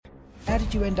How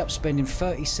did you end up spending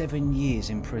 37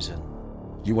 years in prison?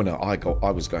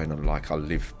 I was going on like I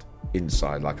lived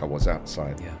inside, like I was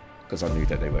outside. Yeah. Because I knew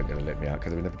that they weren't going to let me out,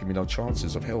 because they would never give me no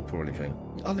chances of help or anything.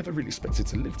 I never really expected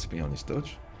to live, to be honest,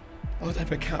 Dodge. I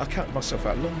counted myself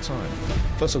out a long time.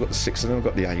 First I got the 6, and then I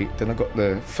got the 8, then I got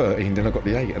the 13, then I got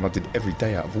the 8, and I did every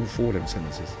day out of all 4 of them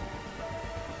sentences.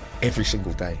 Every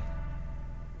single day.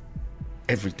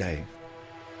 Every day.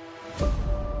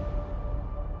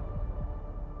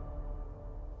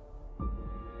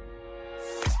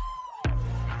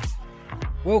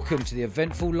 Welcome to the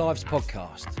Eventful Lives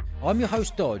podcast. I'm your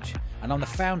host Dodge, and I'm the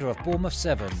founder of Bournemouth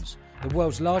Sevens, the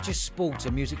world's largest sports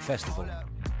and music festival.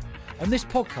 On this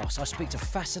podcast, I speak to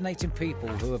fascinating people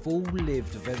who have all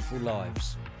lived eventful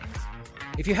lives.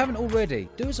 If you haven't already,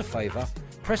 do us a favour,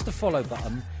 press the follow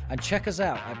button and check us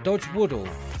out at Dodge Woodall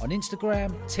on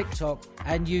Instagram, TikTok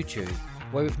and YouTube,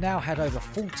 where we've now had over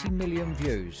 40 million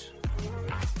views.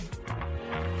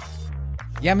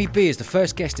 Yammy B is the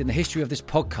first guest in the history of this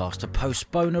podcast to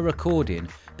postpone a recording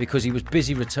because he was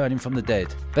busy returning from the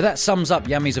dead. But that sums up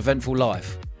Yammy's eventful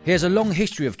life. He has a long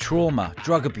history of trauma,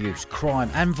 drug abuse, crime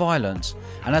and violence,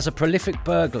 and as a prolific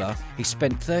burglar, he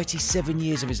spent 37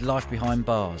 years of his life behind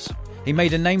bars. He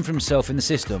made a name for himself in the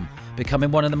system, becoming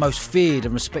one of the most feared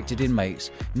and respected inmates,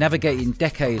 navigating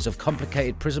decades of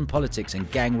complicated prison politics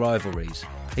and gang rivalries.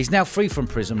 He's now free from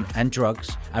prison and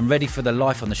drugs and ready for the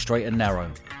life on the straight and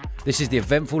narrow. This is the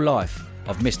eventful life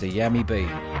of Mr. Yammy B.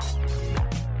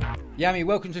 Yammy,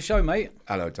 welcome to the show, mate.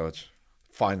 Hello, Dodge.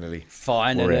 Finally.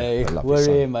 We're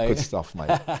here, mate. Good stuff,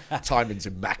 mate. Timing's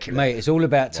immaculate. Mate, it's all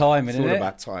about timing, It's isn't all it?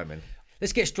 about timing.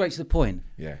 Let's get straight to the point.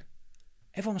 Yeah,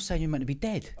 Everyone was saying you're meant to be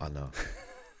dead. I know.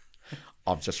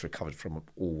 I've just recovered from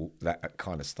all that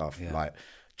kind of stuff. Yeah. Like,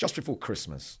 just before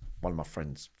Christmas, one of my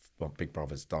friends, my big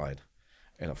brothers, died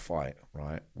in a fight,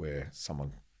 right, where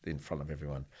someone in front of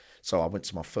everyone. So I went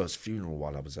to my first funeral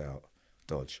while I was out,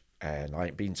 Dodge, and I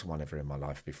ain't been to one ever in my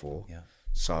life before. Yeah.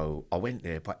 So I went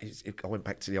there, but I went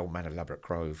back to the old man of Ladbroke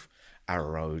Grove,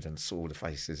 Arrow Road, and saw the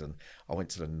faces. And I went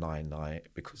to the 9 night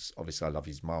because obviously I love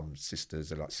his mum, sisters.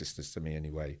 They're like sisters to me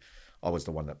anyway. I was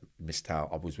the one that missed out.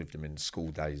 I was with them in school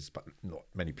days, but not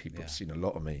many people have seen a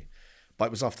lot of me. But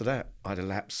it was after that I had a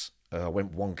lapse. I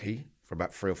went wonky for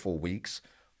about 3 or 4 weeks,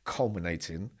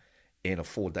 culminating in a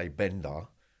 4-day bender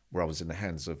where I was in the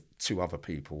hands of 2 other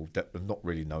people that were not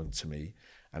really known to me.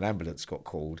 An ambulance got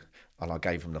called, and I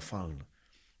gave him the phone.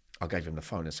 I gave him the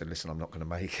phone and said, listen, I'm not going to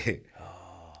make it.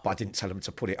 Oh. But I didn't tell them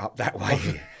to put it up that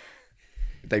way.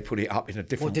 They put it up in a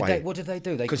different way. What did they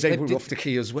do? Because they were off the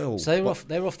key as well. So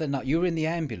they were off their nut. You were in the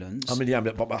ambulance. I'm in the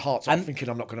ambulance, but my heart's I'm thinking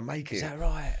I'm not going to make it. Is that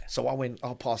right? So I went,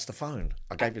 I'll pass the phone.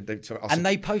 I gave it to and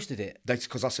they posted it?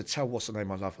 Because I said, tell what's the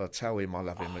name I love her, tell him I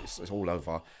love him, it's all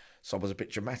over. So I was a bit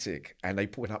dramatic, and they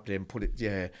put it up there and put it,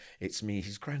 it's me,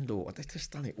 his granddaughter. They've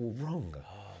just done it all wrong.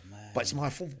 Oh, man. But it's my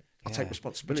fault. I take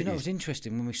responsibility. Do you know, it was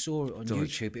interesting when we saw it on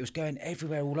YouTube. It was going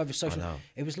everywhere, all over social.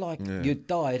 It was like you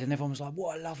died, and everyone was like,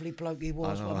 "What a lovely bloke he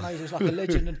was! What amazing! It was like a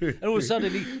legend." And all of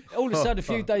a sudden, a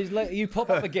few days later, you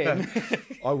pop up again.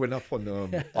 I went up on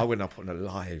a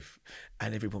live,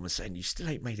 and everyone was saying, "You still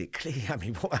ain't made it clear. I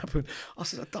mean, what happened?" I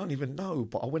said, "I don't even know."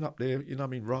 But I went up there,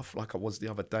 rough like I was the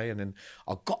other day, and then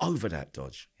I got over that,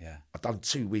 Dodge. Yeah. I'd done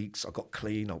 2 weeks. I got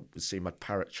clean. I was seeing my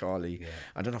parrot Charlie,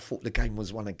 and then I thought the game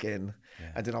was won again.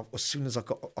 Yeah. And then as soon as I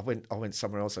went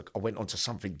somewhere else. I went on to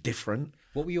something different.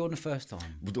 What were you on the first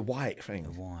time? The white thing.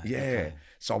 The white. Yeah. Okay.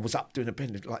 So I was up doing a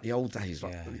bend like the old days.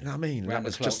 Like, you know what I mean? Round that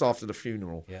was the just clock. after the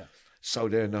funeral. Yeah. So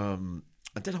then,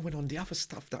 and then I went on the other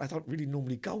stuff that I don't really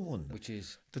normally go on. Which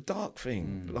is? The dark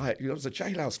thing. Like, it was a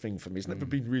jailhouse thing for me. It's never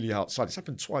been really outside. It's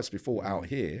happened twice before out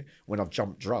here when I've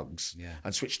jumped drugs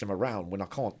and switched them around when I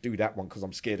can't do that one because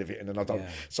I'm scared of it and then I don't.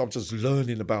 So I'm just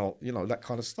learning about, that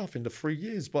kind of stuff in the 3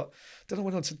 years. But then I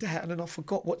went on to that and then I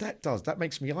forgot what that does. That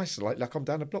makes me isolate, like I'm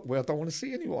down the block where I don't want to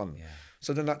see anyone. Yeah.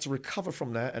 So then I had to recover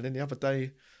from that. And then the other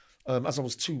day, as I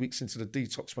was 2 weeks into the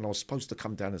detox when I was supposed to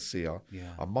come down and see her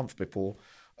a month before,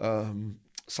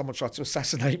 someone tried to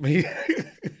assassinate me.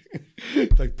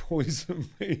 They poisoned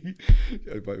me.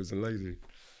 But it was a lady.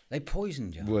 They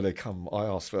poisoned you? Well, I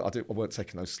asked for, I weren't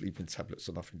taking no sleeping tablets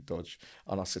or nothing, Dodge.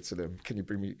 And I said to them, can you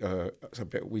bring me a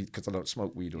bit of weed? Because I don't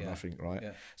smoke weed or nothing, right?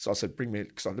 Yeah. So I said, let me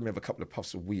have a couple of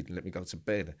puffs of weed and let me go to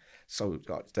bed. So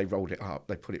they rolled it up.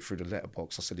 They put it through the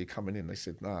letterbox. I said, are you coming in? They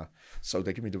said, nah. So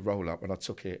they gave me the roll up and I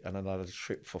took it and then I had a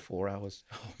trip for 4 hours.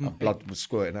 And blood was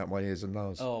squirting out my ears and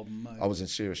nose. Oh, mate. I was in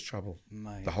serious trouble.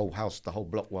 Mate. The whole house, the whole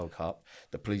block woke up.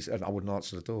 The police, and I wouldn't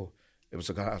answer the door. It was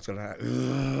a guy, I was going,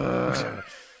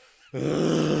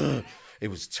 It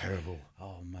was terrible.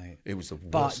 Oh, mate. It was the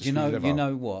worst. But you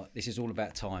know what? This is all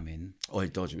about timing. Oh,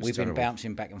 Dodge, it was We've terrible. been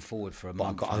bouncing back and forward for a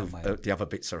month. But I got the other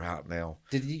bits are out now.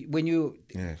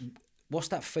 What's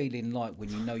that feeling like when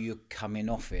you know you're coming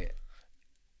off it?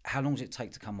 How long does it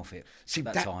take to come off it? See,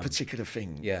 that time? particular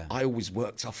thing, Yeah. I always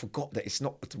worked. I forgot that it's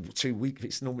not 2 weeks,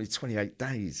 it's normally 28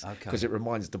 days. Because it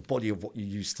reminds the body of what you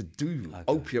used to do,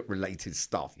 opiate-related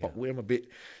stuff. But where I'm a bit,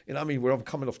 you know what I mean, where I'm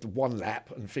coming off the one lap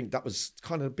and think that was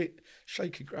kind of a bit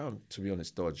shaky ground, to be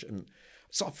honest, Dodge. And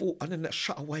so I thought, and then that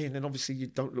shut away, and then obviously you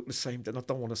don't look the same, then I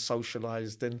don't want to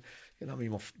socialise, then, you know what I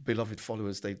mean, my beloved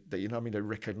followers, they you know what I mean, they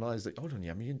recognise that, hold on,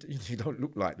 Yammy, you don't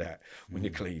look like that when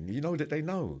you're clean. You know that they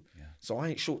know. Yeah. So I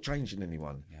ain't shortchanging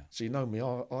anyone. Yeah. So you know me,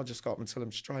 I'll just go up and tell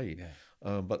them straight.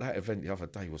 Yeah. But that event the other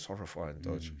day was horrifying,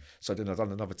 Dodge. So then I've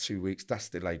done another 2 weeks. That's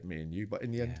delayed me and you. But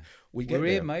in the end, we're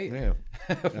here, mate. Yeah.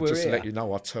 Just to let you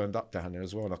know, I turned up down there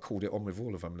as well, and I called it on with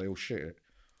all of them. They all shit it.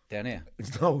 Down here?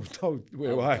 No,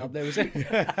 where I am. Up there, was it?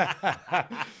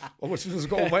 I was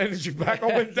got all my energy back. I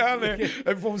went down there.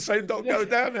 Everyone was saying, don't go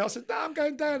down there. I said, no, I'm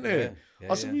going down there.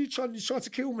 I said, you tried to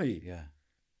kill me. Yeah.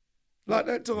 Like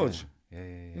that, Dodge.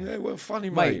 Yeah, well, funny,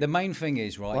 mate. The main thing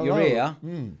is, right, you're here,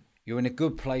 you're in a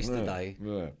good place today,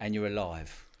 and you're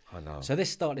alive. I know. So let's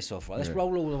start this off, right? Let's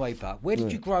roll all the way back. Where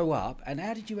did you grow up, and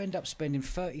how did you end up spending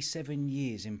 37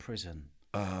 years in prison?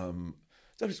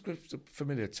 That was a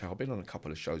familiar tale. I've been on a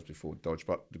couple of shows before, Dodge,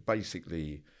 but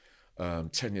basically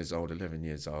 10 years old, 11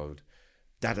 years old,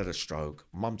 dad had a stroke,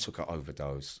 mum took an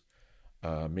overdose,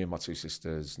 me and my two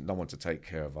sisters, no one to take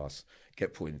care of us,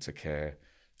 get put into care.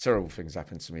 Terrible things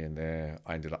happened to me in there.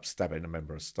 I ended up stabbing a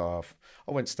member of staff.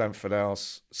 I went to Stamford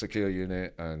House, secure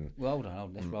unit, and... Well, hold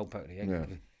on, let's roll back to the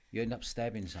end. You ended up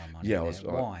stabbing someone. Yeah,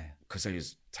 why? Because they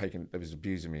was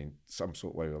abusing me in some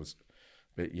sort of way. I was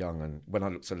a bit young, and when I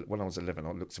was 11,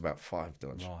 I looked about 5,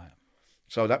 Dodge. Right.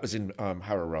 So that was in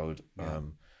Harrow Road,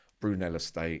 Brunel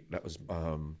Estate. That was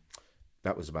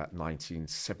about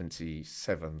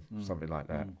 1977, something like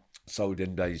that. So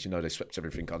in days, they swept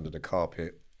everything under the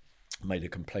carpet. Made a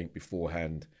complaint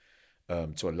beforehand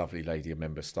to a lovely lady, a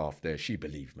member of staff there. She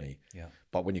believed me. Yeah.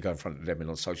 But when you go in front of them and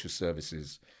on social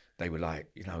services, they were like,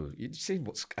 you've seen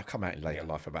what's come out in later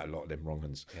life about a lot of them wrong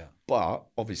uns. Yeah. But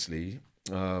obviously,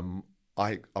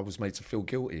 I was made to feel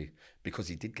guilty because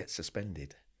he did get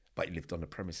suspended, but he lived on the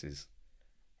premises.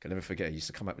 Can never forget, he used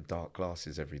to come out with dark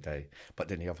glasses every day, but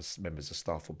then the other members of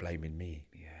staff were blaming me.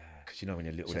 Yeah. Because when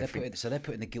you're little, so they're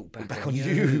putting the guilt back on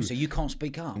you. So you can't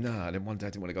speak up. No, and then one day I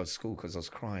didn't want to go to school because I was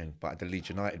crying, but I had the Leeds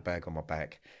United bag on my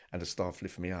back, and the staff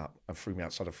lifted me up and threw me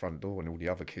outside the front door, and all the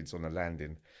other kids on the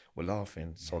landing were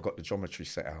laughing. So I got the geometry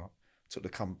set out, took the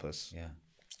compass. Yeah.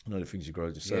 The things you grow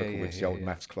the circle with, the old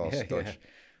maths class, Dodge. Yeah.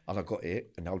 And I got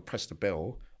it, and I would press the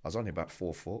bell. I was only about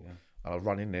 4 foot, and I'd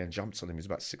run in there and jumped on him. He was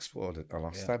about 6 foot, and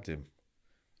I stabbed him.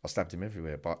 I stabbed him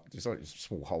everywhere, but there's only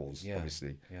small holes,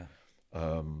 obviously. Yeah.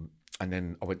 And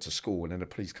then I went to school, and then the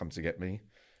police come to get me,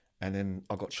 and then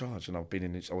I got charged, and I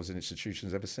was in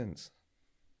institutions ever since.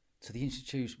 So the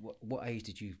institutions, what age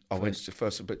did you? I went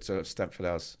first a bit to Stamford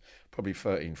House, probably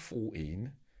 13,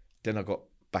 14. Then I got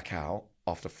back out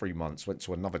after 3 months. Went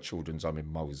to another children's home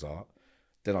in Mozart.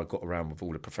 Then I got around with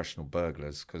all the professional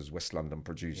burglars because West London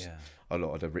produced a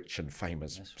lot of the rich and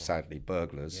famous, sadly,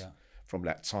 burglars. Yeah. From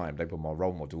that time, they were my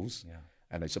role models,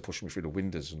 and they used to push me through the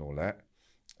windows and all that.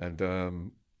 And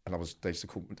they used to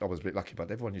call. I was a bit lucky, but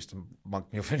everyone used to mug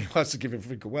me off anyway to give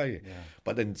everything away. Yeah.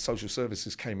 But then social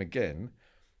services came again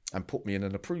and put me in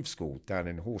an approved school down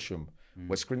in Horsham,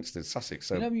 West Grinstead, Sussex.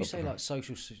 So you say like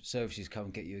social services come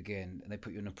and get you again, and they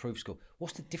put you in an approved school.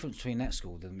 What's the difference between that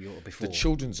school than your before? The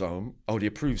children's home, the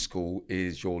approved school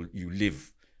is you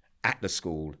live at the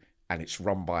school. And it's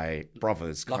run by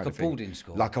brothers, like a boarding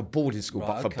school. Like a boarding school,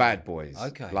 but for bad boys.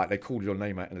 Okay. Like they call your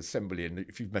name at an assembly, and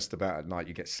if you've messed about at night,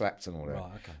 you get slapped and all that.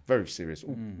 Right, okay. Very serious.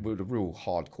 We're the real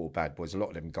hardcore bad boys. A lot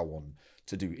of them go on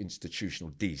to do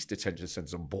institutional detention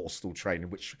centres and borstal training,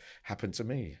 which happened to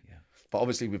me. Yeah. But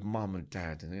obviously with mum and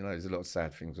dad, and there's a lot of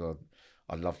sad things.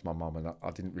 I loved my mum, and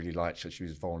I didn't really like her. She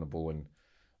was vulnerable, and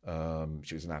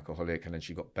she was an alcoholic, and then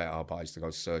she got better, but I used to go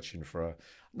searching for her.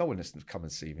 No one used to come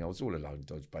and see me. I was all alone,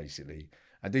 Dodge, basically.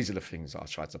 And these are the things that I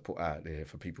try to put out there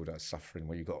for people that are suffering,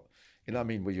 where you got, you know what I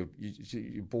mean, where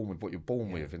you're born with what you're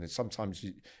born with, and sometimes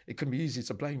it can be easy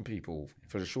to blame people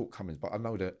for the shortcomings, but I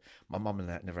know that my mum and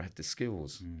that never had the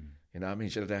skills, you know what I mean?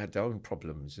 They had their own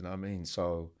problems, you know what I mean?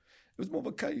 So it was more of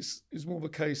a case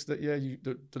that,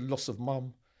 the loss of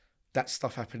mum, that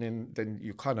stuff happening, then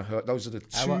you kind of hurt. Those are the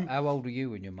two. How old were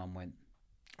you when your mum went?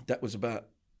 That was about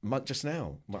just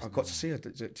now. I got to see her.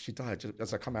 She died just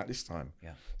as I come out this time.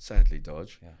 Yeah. Sadly,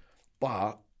 Dodge. Yeah.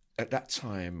 But at that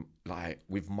time, like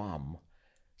with mum,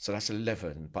 so that's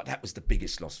 11, but that was the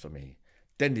biggest loss for me.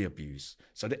 Then the abuse.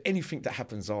 So that anything that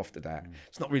happens after that,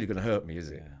 it's not really going to hurt me, is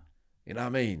it? Yeah. You know what I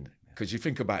mean? Because you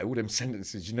think about it, all them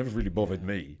sentences, you never really bothered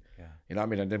me. Yeah. You know what I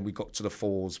mean? And then we got to the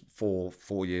 4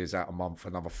 years out a month,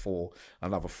 another 4,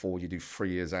 you do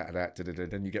 3 years out of that,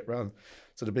 then you get round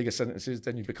to the bigger sentences,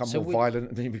 then you become more violent,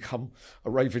 and then you become a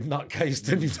raving nutcase,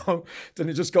 then you don't, then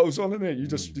it just goes on,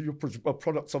 innit? You're a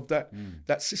product of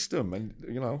that system, and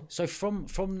you know. So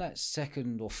from that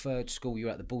second or third school, you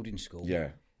were at the boarding school.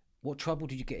 Yeah. What trouble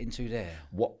did you get into there?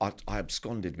 What I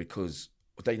absconded because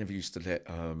they never used to let,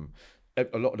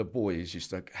 a lot of the boys used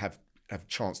to have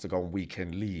chance to go on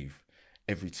weekend leave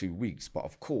every 2 weeks. But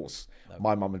of course,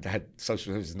 my mum and dad,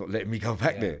 social services, not letting me go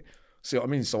back there. See what I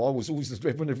mean? So I was always,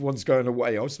 when everyone's going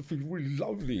away, I used to feel really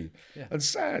lonely and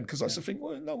sad because I used to think,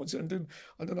 well, no one's, and then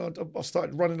I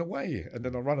started running away, and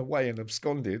then I ran away and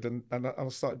absconded, and I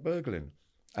started burgling.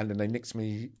 And then they nicked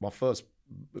me my first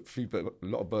a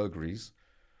lot of burglaries,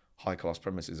 high class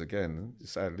premises again,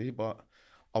 sadly, but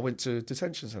I went to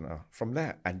detention centre from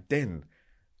that, and then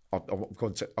I've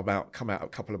come out a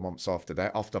couple of months after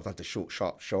that, after I've had the short,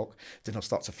 sharp shock, then I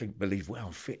start to believe, well,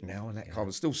 I'm fit now, and that I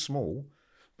was still small,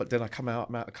 but then I come out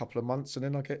a couple of months, and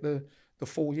then I get the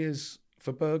 4 years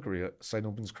for burglary at St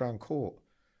Albans Crown Court,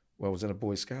 where I was in a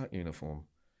Boy Scout uniform.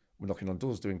 We're knocking on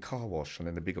doors doing car wash, and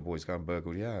then the bigger boys go and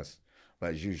burgle the house.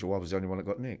 But as usual, I was the only one that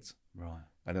got nicked. Right.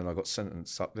 And then I got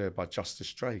sentenced up there by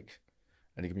Justice Drake,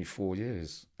 and he gave me 4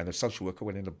 years. And the social worker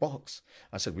went in the box.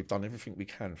 I said, we've done everything we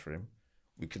can for him.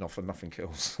 We can offer nothing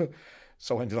else.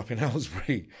 So I ended up in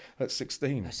Aylesbury at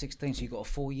 16. At 16, so you got a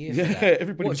 4 year Yeah, for that.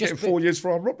 everybody was getting 4 years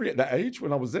for armed robbery at that age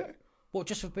when I was there. What,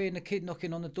 just for being a kid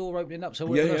knocking on the door, opening up so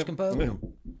everyone else can burgle?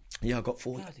 Yeah, I got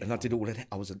 4, and I did all of that.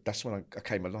 That's when I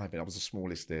came alive, and I was the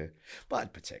smallest there. But I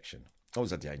had protection. I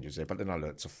always had the angels there, but then I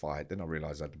learned to fight. Then I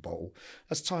realised I had the bottle.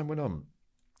 As time went on,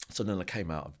 so then I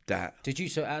came out of that. Did you,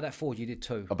 so out of that 4, you did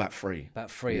 2? About 3. About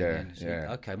 3, yeah, and then. So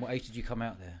yeah. Okay, and what age did you come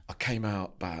out there? I came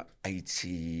out about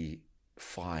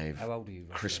 85. How old are you,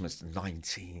 roughly? Christmas,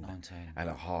 19 19 and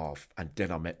a half. And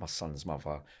then I met my son's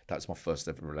mother. That was my first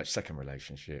ever second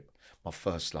relationship. My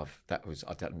first love. That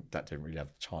didn't really have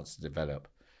a chance to develop.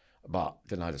 But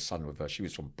then I had a son with her. She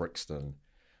was from Brixton.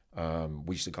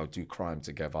 We used to go do crime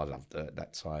together. I loved her at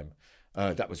that time.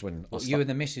 That was when you and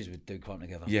the missus would do crime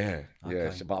together? Yeah, Okay.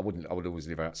 yeah. So, but I would always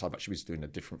live outside. But she was doing a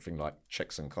different thing, like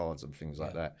checks and cards and things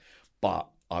like that. But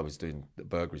I was doing the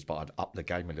burglaries, but I'd up the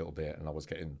game a little bit, and I was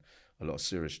getting a lot of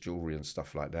serious jewellery and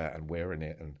stuff like that, and wearing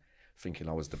it and thinking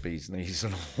I was the bee's knees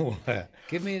and all that.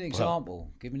 Give me an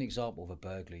example. Give me an example of a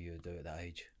burglary you would do at that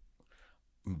age.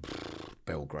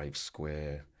 Belgrave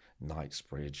Square,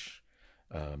 Knightsbridge,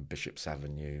 Bishop's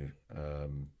Avenue,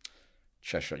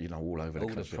 Cheshire, all over the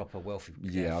country. All the proper wealthy.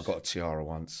 Yeah, I got a tiara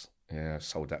once. Yeah,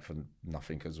 sold that for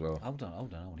nothing as well. Hold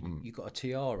on. You got a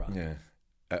tiara? Yeah,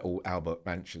 at all Albert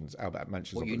Mansions.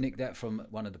 Well, you nicked that from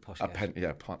one of the posh guys?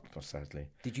 Yeah, sadly.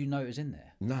 Did you know it was in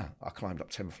there? No, I climbed up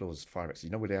 10 floors, fire exit. You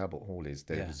know where the Albert Hall is?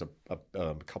 There was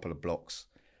a couple of blocks,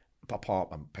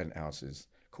 apartment penthouses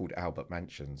called Albert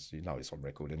Mansions. It's on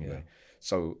record anyway. Yeah.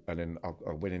 So, and then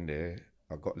I went in there.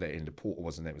 I got let in. The porter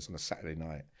wasn't there. It was on a Saturday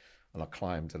night. And I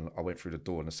climbed and I went through the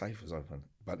door and the safe was open.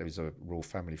 But there was a royal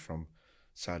family from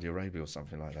Saudi Arabia or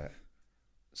something like that.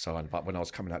 So, but when I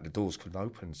was coming out, the doors couldn't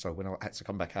open. So when I had to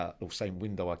come back out, the same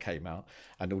window I came out,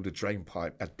 and all the drain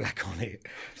pipe had black on it.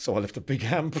 So I left a big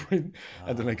handprint.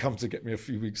 And then they come to get me a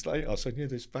few weeks later. I said, yeah,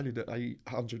 it's valued at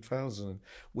 800,000.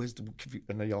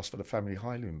 And they asked for the family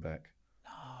heirloom back.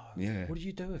 No. Yeah. What did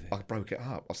you do with it? I broke it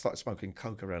up. I started smoking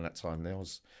coke around that time. There I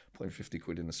was putting 50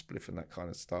 quid in the spliff and that kind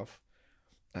of stuff.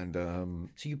 And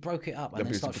so you broke it up and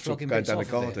then started flogging going bits down off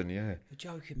the garden, of it? yeah. You're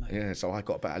joking, mate. Yeah, so I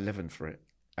got about 11 for it.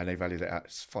 And they valued it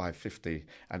at 550,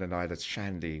 and then I had a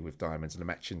shandy with diamonds and a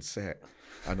matching set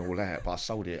and all that. But I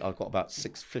sold it. I got about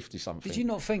 650 something. Did you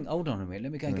not think? Hold on a minute.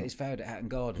 Let me go and get this valued at Hatton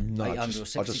Garden. No, 800 or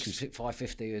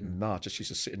 550 and. No, I just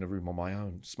used to sit in the room on my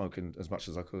own, smoking as much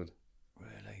as I could.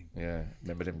 Really? Yeah.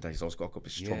 Remember them days? I got a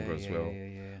bit stronger as well.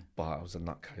 Yeah. But I was a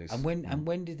nutcase. And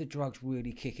when did the drugs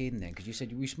really kick in then? Because you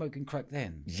said you were smoking crack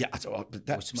then. Yeah. So the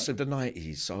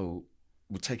 90s. So.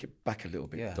 We'll take it back a little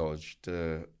bit, Dodge.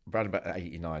 Around about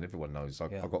 89, everyone knows. I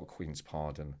got a Queen's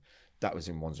Pardon. That was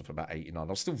in Wandsworth for about 89. I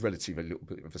was still relatively a little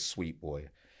bit of a sweet boy.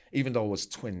 Even though I was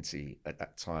 20 at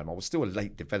that time, I was still a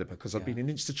late developer because I'd been in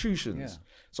institutions. Yeah.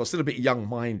 So I was still a bit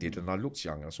young-minded and I looked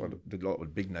young. That's why a lot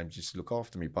of big names used to look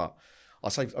after me. But I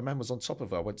say a man was on top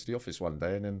of her. I went to the office one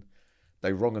day and then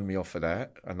they wronged me off for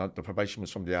that. And the probation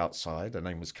was from the outside. Her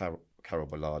name was Carol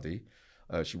Bellardi.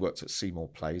 She worked at Seymour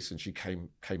Place and she came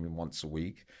in once a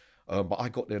week. But I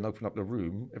got there and opened up the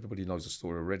room. Everybody knows the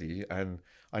story already. And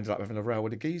I ended up having a row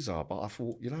with the geezer. But I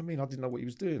thought, you know what I mean? I didn't know what he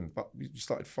was doing. But we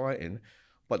started fighting.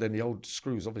 But then the old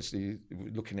screws, obviously,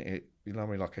 looking at it, you know what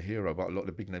I mean, like a hero. But a lot of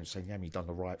the big names saying, Yammy done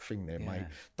the right thing there, mate.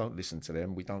 Don't listen to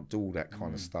them. We don't do all that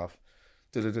kind of stuff.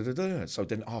 So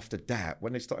then after that,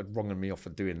 when they started wronging me off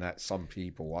for doing that, some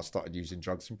people, I started using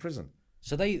drugs in prison.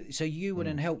 So you went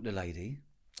and helped the lady?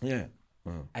 Yeah.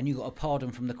 And you got a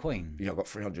pardon from the Queen? Yeah, I got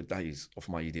 300 days off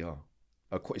my EDR.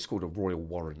 It's called a royal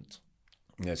warrant.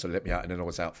 Yeah, so they let me out, and then I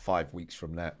was out 5 weeks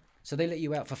from that. So they let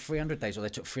you out for 300 days, or they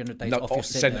took 300 days off your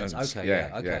sentence? Okay,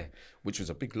 yeah. Which was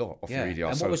a big lot off your EDR.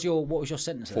 And what was your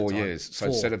sentence at 4 that time? years. So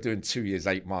instead of doing 2 years,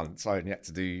 8 months, I only had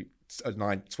to do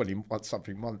 20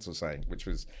 something months or something, which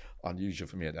was unusual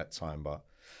for me at that time. But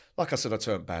like I said, I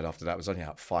turned bad after that. I was only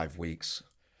out 5 weeks.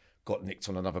 Got nicked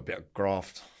on another bit of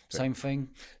graft. Same thing?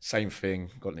 Same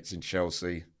thing. Got nicked in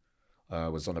Chelsea.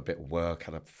 Was on a bit of work,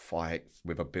 had a fight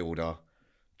with a builder.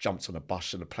 Jumped on a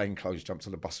bus, and the plainclothes jumped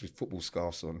on the bus with football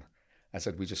scarves on. I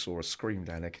said, we just saw a scream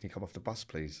down there. Can you come off the bus,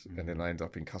 please? And then I ended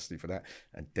up in custody for that.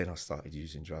 And then I started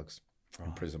using drugs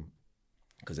in prison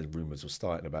because the rumours were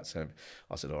starting about saying,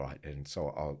 I said, all right. And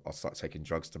so I'll start taking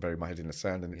drugs to bury my head in the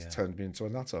sand, and it's turned me into a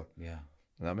nutter. Yeah.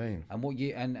 You know what I mean? And what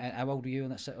year, and how old were you on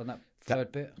that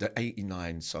third bit? The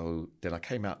 89. So then I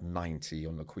came out 90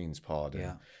 on the Queen's pardon.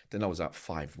 Yeah. Then I was out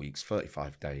 5 weeks,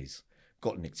 35 days.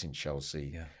 Got nicked in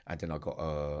Chelsea. Yeah. And then I got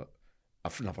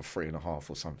another 3.5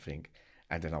 or something.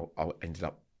 And then I ended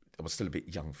up, I was still a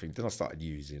bit young thing. Then I started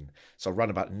using. So around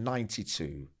about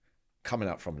 92, coming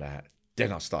out from that,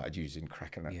 then I started using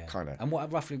crack and that kind of. And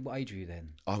roughly what age were you then?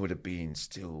 I would have been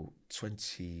still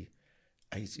 20,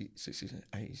 80, 60,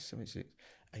 80, 76,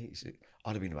 86.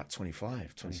 I'd have been about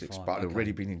 25, 26, but I'd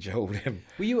already been in jail with him.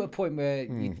 Were you at a point where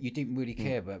you didn't really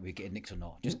care about we getting nicked or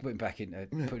not? Just putting back into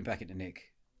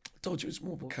nick? I told you, it's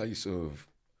more of a case of,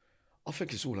 I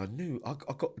think it's all I knew.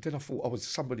 Then I thought I was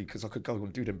somebody because I could go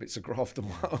and do them bits of graft on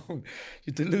my own.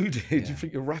 You're deluded. Yeah. You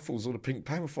think you're Raffles or the Pink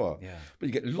Panther. Yeah. But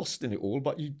you get lost in it all.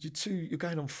 But you're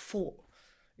going on foot,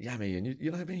 Yammy, and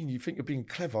you know what I mean? You think you're being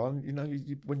clever. And, you know,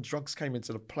 when drugs came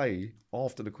into the play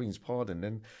after the Queen's pardon,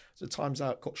 then the times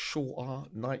out got shorter.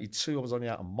 92, I was only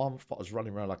out a month, but I was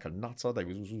running around like a nutter. They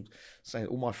was saying,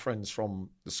 all my friends from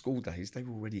the school days, they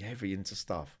were already heavy into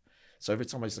stuff. So every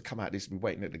time I used to come out, they used to be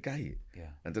waiting at the gate. Yeah.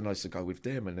 And then I used to go with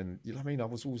them. And then, you know what I mean? I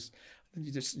was always, and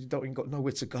you don't even got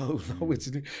nowhere to go, nowhere to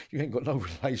do. You ain't got no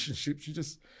relationships. You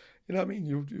just, you know what I mean?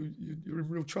 You're in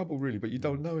real trouble, really, but you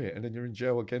don't know it. And then you're in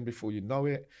jail again before you know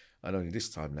it. And only this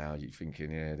time now, you're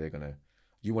thinking, yeah, they're going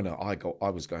to, I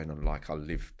was going on like I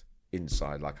lived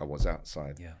inside, like I was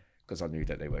outside. Yeah. Because I knew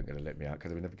that they weren't going to let me out because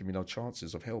they would never give me no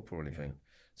chances of help or anything.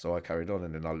 Yeah. So I carried on,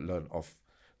 and then I learned off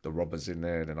the robbers in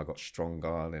there, and then I got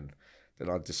stronger, and then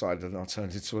I decided that I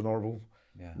turned into an horrible,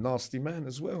 nasty man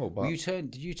as well. But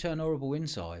did you turn horrible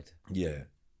inside? Yeah.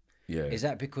 Yeah. Is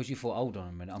that because you thought, hold on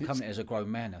a minute, I'm coming as a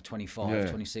grown man now, 25,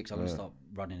 26, I'm going to start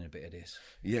running a bit of this.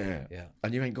 Yeah. Yeah.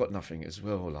 And you ain't got nothing as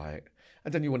well, like,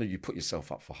 and then you put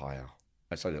yourself up for hire.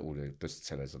 I say that all the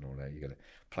tellers and all that, you're going to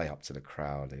play up to the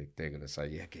crowd. They're going to say,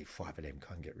 yeah, get 5 of them,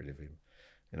 can't get rid of him.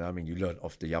 You know what I mean? You learn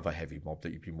off the other heavy mob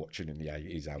that you've been watching in the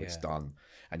 80s, how it's done.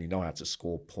 And you know how to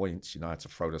score points. You know how to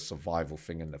throw the survival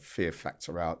thing and the fear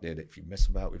factor out there that if you mess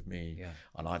about with me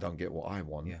and I don't get what I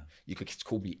want, you could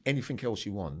call me anything else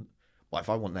you want. But if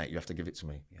I want that, you have to give it to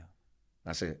me. Yeah.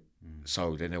 That's it.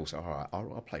 So then they'll say, all right,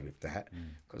 I'll play with that.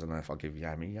 Because I know if I give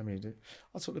Yammy,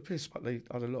 I took the piss, but they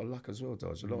had a lot of luck as well,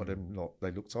 Dodge. A lot of them,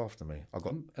 they looked after me.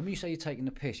 And when you say you're taking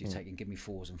the piss, you're taking give me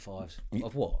 4s and 5s.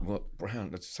 Of what? What, brown,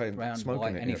 that's saying brown, smoking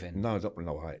white, it. anything? No,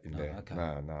 no white in there. Okay.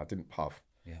 No, I didn't puff.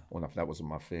 Yeah. Well, enough, that wasn't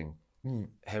my thing.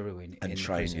 Heroin and in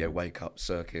train, prison. wake up,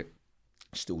 circuit,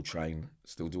 still train,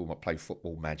 still do my play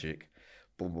football magic.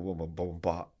 Boom, boom, boom, boom, boom.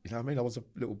 But, you know what I mean? I was a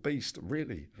little beast,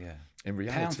 really. Yeah. In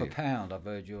reality. Pound for pound, I've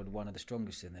heard you're one of the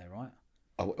strongest in there, right?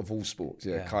 Oh, of all sports,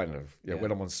 kind of. Yeah,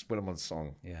 when I'm on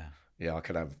song. Yeah. Yeah, I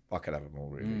could have them all,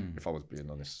 really, if I was being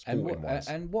honest.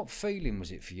 And what feeling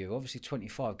was it for you? Obviously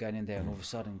 25 going in there and all of a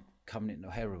sudden coming into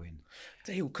heroin.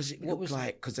 Because it looked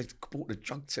like, because they brought the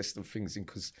drug test and things in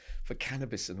for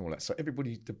cannabis and all that. So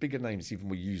everybody, the bigger names even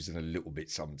were using a little bit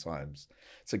sometimes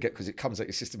to get, because it comes out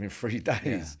your system in 3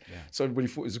 days. Yeah. So everybody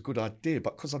thought it was a good idea.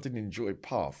 But because I didn't enjoy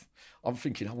Puff, I'm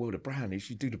thinking, oh, well, the brownies,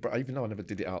 you do the brown, even though I never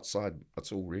did it outside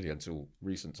at all, really, until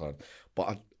recent time.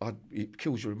 But it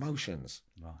kills your emotions.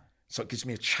 Right. So it gives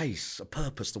me a chase, a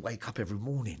purpose to wake up every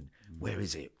morning. Where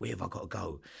is it? Where have I got to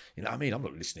go? You know what I mean? I'm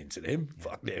not listening to them.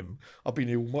 Fuck them. I've been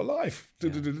here all my life.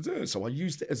 So I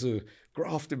used it as a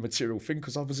grafting material thing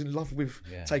because I was in love with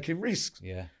taking risks.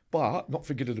 Yeah. but not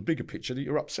thinking of the bigger picture that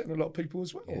you're upsetting a lot of people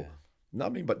as well. Yeah. You know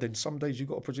what I mean? But then some days you've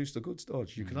got to produce the goods,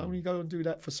 Dodge. You can only go and do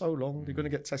that for so long. You're going to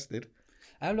get tested.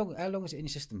 How long is it in your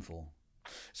system for?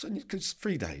 So it's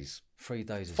 3 days. 3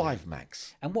 days. 5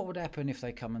 max. And what would happen if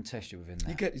they come and test you within that?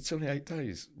 You get it's only 8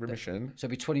 days remission. So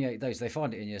it'd be 28 days. They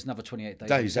find it in you. It's another 28 days.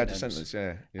 Days, add the sentence,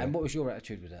 yeah. And what was your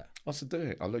attitude with that? I used to do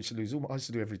it. I used to lose I used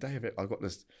to do every day of it. I got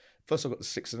this. First I got the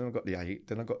 6, and then I got the 8,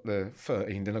 then I got the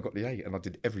 13, then I got the 8, and I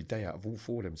did every day out of all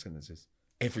 4 of them sentences.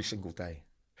 Every single day.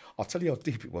 I'll tell you how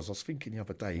deep it was. I was thinking the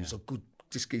other day,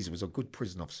 this geezer was a good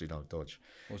prison officer, Dodge.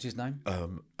 What's his name?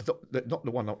 Not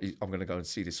the one I'm going to go and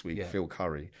see this week, Yeah. Phil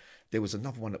Curry. There was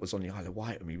another one that was on the Isle of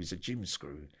Wight, and he was a gym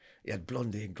screw. He had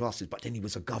blonde hair and glasses, but then he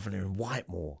was a governor in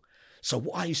Whitemore. So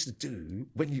what I used to do,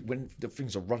 when the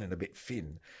things are running a bit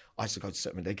thin, I used to go to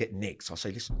them and they get nicked. So I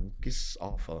say, listen, give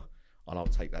Arthur, and I'll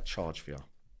take that charge for you.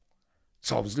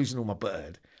 So I was losing all my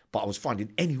bird, but I was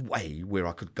finding any way where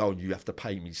I could go and you have to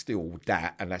pay me still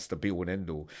that, and that's the be all and end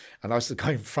all. And I used to go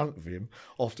in front of him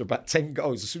after about 10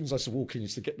 goes. As soon as I used to walk in, he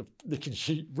used to get the licking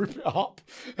sheet, rip it up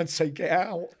and say, get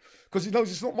out. Because he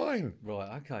knows it's not mine.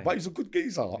 Right, okay. But he's a good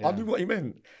geezer. Yeah. I knew what he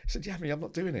meant. He said, Yammy, I'm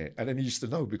not doing it. And then he used to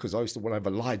know, because I used to want to have a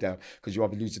lie down, because you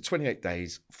either lose the 28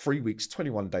 days, 3 weeks,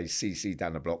 21 days CC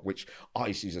down the block, which I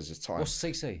used to use as a time. What's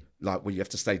CC? Like where you have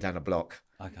to stay down the block.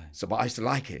 Okay. So, but I used to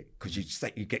like it because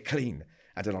you get clean,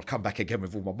 and then I'd come back again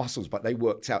with all my muscles. But they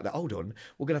worked out that, hold on,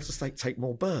 we're going to have to take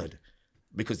more bird,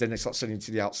 because then they start sending to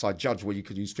the outside judge where you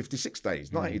could use 56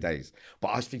 days, 90 days. But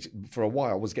I think for a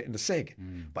while I was getting the seg,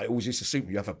 but it always used to suit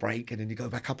me. You have a break and then you go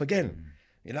back up again.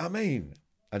 You know what I mean?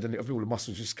 And then all the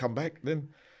muscles just come back then.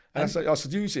 And I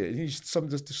said, use it. And he used some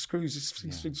of the screws.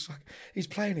 He's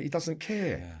playing it. He doesn't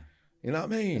care. Yeah. You know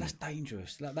what I mean? But that's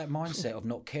dangerous. That mindset of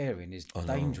not caring is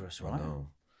dangerous, right? I know.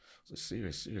 It's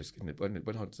serious. When I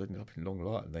ended up in Long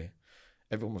Light, and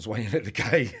everyone was waiting at the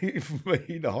gate for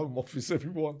me, the Home Office,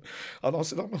 everyone. And I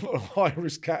said, I'm not a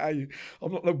high-risk cat,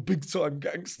 I'm not no big-time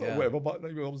gangster or whatever, but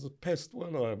maybe I was a pest,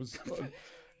 weren't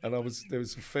I? There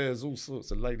was affairs, all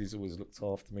sorts of ladies always looked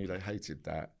after me. They hated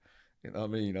that. You know what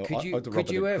I mean?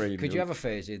 Could you have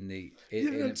affairs in the...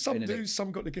 some do.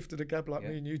 Some got the gift of the gab like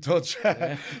me and you, Dodge.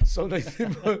 So they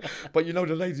think, but you know,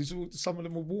 the ladies, some of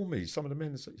them will warn me. Some of the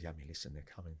men say, Yammy, listen, they're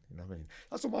coming. You know what I mean?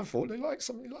 That's not my fault. They like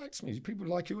somebody who likes me. People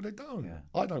like you or they don't. Yeah.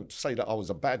 I don't say that I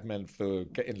was a bad man for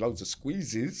getting loads of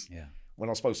squeezes when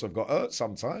I was supposed to have got hurt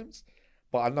sometimes.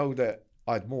 But I know that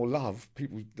I had more love.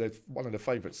 One of the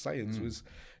favourite sayings was,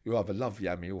 you either love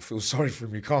Yammy or feel sorry for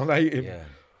him. You can't hate him. Yeah.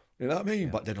 You know what I mean?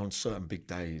 But then on certain big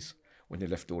days, when you're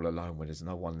left all alone, when there's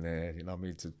no one there, you know what I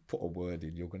mean, to put a word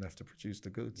in, you're going to have to produce the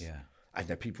goods. Yeah. And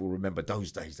then people remember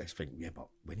those days. They think, but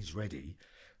when he's ready,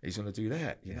 he's going to do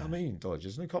that. You know what I mean,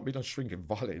 Dodgers? There can't be no shrinking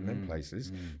violet in them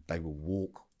places. They will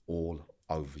walk all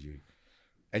over you.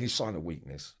 Any sign of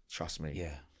weakness, trust me.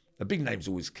 Yeah. The big names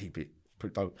always keep it.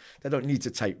 They don't need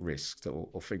to take risks or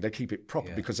think. They keep it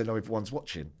proper because they know everyone's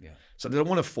watching. Yeah. So they don't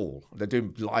want to fall. They're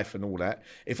doing live and all that.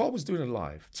 If I was doing a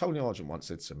live, Tony Argent once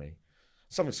said to me,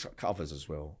 some of the others as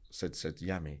well, said,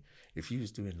 Yammy, if you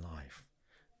was doing live,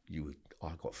 I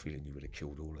got a feeling you would have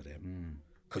killed all of them.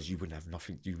 Because you wouldn't have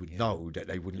nothing, you would know that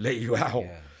they wouldn't let you out.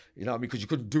 Yeah. You know what I mean? Because you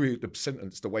couldn't do it, the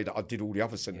sentence the way that I did all the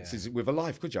other sentences with a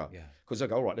live, could you? Because they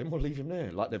go, all right, then we'll leave him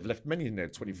there. Like they've left many in there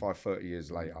 25, 30 years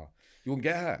later. You wouldn't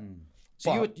get out.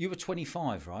 So you were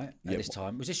 25 , right, at this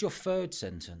time? Was this your third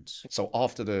sentence? So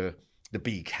after the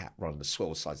B Cat run, the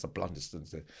Swell Sides, the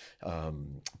Blunderstons, the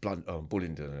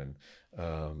Bullingdon,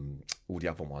 and all the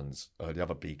other ones, the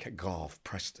other B Cat, Garth,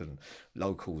 Preston,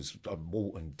 locals,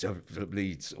 Morton,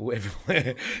 Leeds, all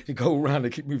everywhere. You go around, they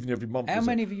keep moving every month. How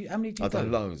many did you I've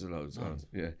done loads.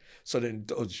 Yeah. So then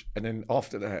Dodge, and then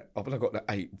after that, when I got the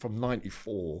 8, from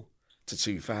 94 to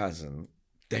 2000,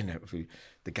 then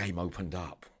the game opened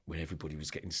up when everybody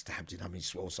was getting stabbed. You know, I mean,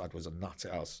 Swellside was a nut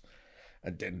house.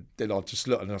 And then I just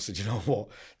looked and I said, you know what?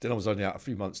 Then I was only out a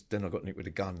few months. Then I got nicked with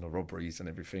a gun, the robberies and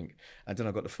everything. And then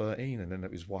I got the 13, and then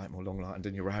it was Whitemore, Long Light, and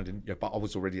then you're around. But I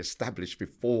was already established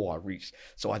before I reached.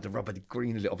 So I had the rubber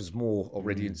green a little. I was more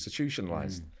already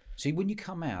institutionalised. So when you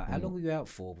come out, how long were you out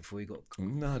for before you got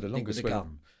No, the longest with the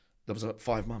gun? That was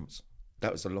 5 months.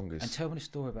 That was the longest. And tell me the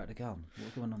story about the gun. What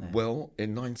was going on there? Well,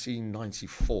 in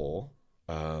 1994,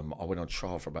 I went on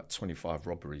trial for about 25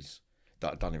 robberies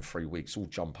that I'd done in 3 weeks, all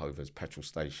jump overs, petrol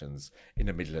stations, in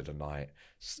the middle of the night,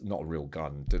 not a real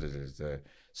gun,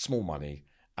 small money.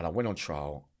 And I went on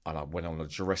trial, and I went on a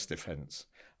duress defence,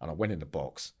 and I went in the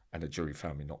box, and the jury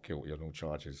found me not guilty on all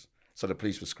charges. So the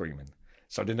police were screaming.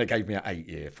 So then they gave me an 8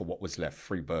 year for what was left,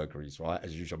 3 burglaries, right?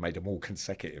 As usual, made them all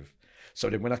consecutive. So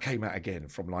then when I came out again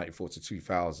from 94 to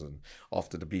 2000,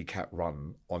 after the BCAT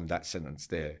run on that sentence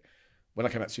there, when I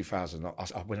came out 2000,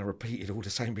 when I repeated all the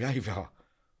same behaviour.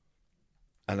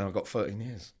 And then I got 13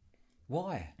 years.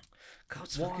 Why? God,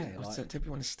 why? I said to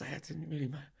everyone to stay. I didn't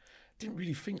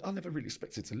really think, I never really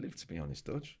expected to live, to be honest,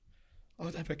 Dodge.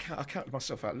 I counted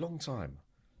myself out a long time.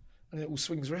 And it all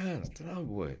swings around. I don't know,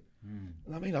 boy.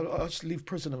 And I mean, I just leave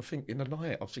prison and think in the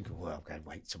night, I was thinking, well, I'm going to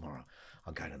wait tomorrow.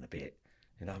 I'm going on a bit.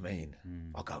 You know what I mean?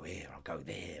 I'll go here, I'll go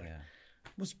there. Yeah.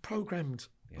 It was programmed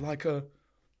like a,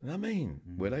 you know what I mean?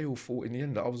 Where they all thought in the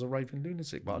end that I was a raving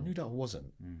lunatic, but I knew that I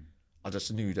wasn't. I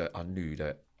just knew that I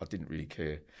I didn't really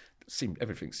care.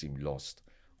 Everything seemed lost.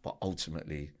 But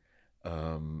ultimately,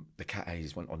 the Cat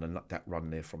A's went on that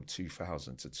run there from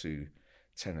 2000 to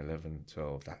 2010, 11,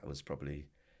 12. That was probably,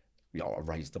 I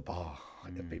raised the bar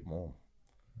a bit more.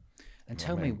 And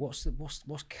tell me, what's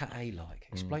Cat A like?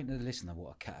 Explain to the listener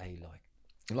what a Cat A like.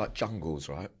 Like jungles,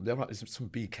 right? There's some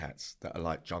B cats that are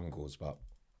like jungles, but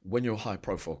when you're a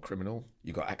high-profile criminal,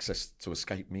 you got access to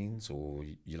escape means, or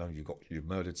you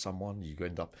murdered someone. You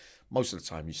end up, most of the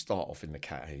time, you start off in the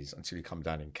Cat A's until you come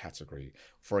down in category.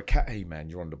 For a Cat A man,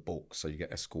 you're on the book, so you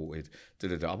get escorted.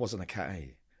 I wasn't a Cat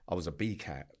A. I was a B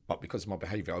cat, but because of my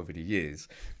behaviour over the years,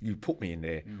 you put me in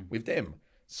there with them.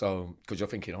 So, because you're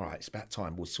thinking, all right, it's about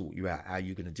time, we'll sort you out. How are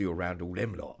you going to do around all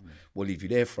them lot? We'll leave you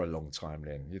there for a long time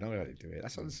then. You know how they do it.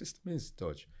 That's how the system is,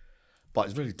 Dodge. But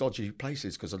it's really dodgy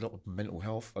places because a lot of mental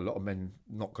health, a lot of men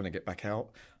not going to get back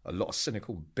out, a lot of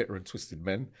cynical, bitter and twisted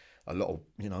men, a lot of,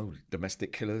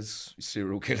 domestic killers,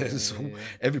 serial killers.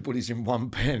 Everybody's in one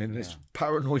pen in this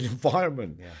paranoid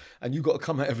environment. Yeah. And you've got to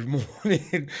come out every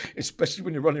morning, especially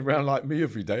when you're running around like me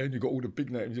every day and you've got all the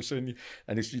big names you're saying,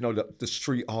 and it's, the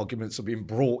street arguments are being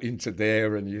brought into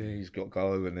there and he's got to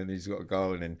go and then he's got to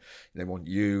go and then they want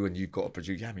you and you've got to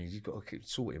produce, you've got to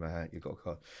sort him out, you've got to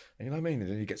go. And you know what I mean?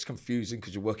 And then he gets confused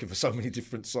because you're working for so many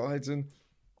different sides and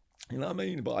you know what I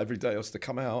mean, but every day I was to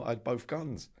come out I had both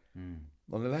guns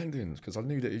on the landings because I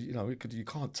knew that you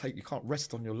can't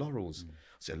rest on your laurels.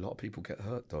 So a lot of people get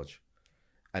hurt, Dodge,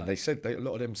 and a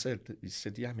lot of them said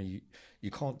Yammy, you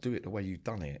can't do it the way you've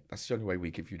done it. That's the only way we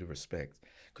give you the respect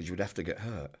because you would have to get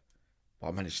hurt, but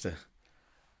I managed to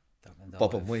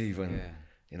bob and weave and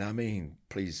you know what I mean,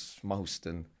 please most.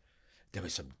 And there were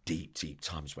some deep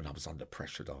times when I was under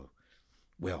pressure though.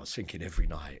 Well, I was thinking every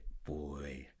night,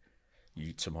 boy,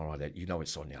 tomorrow that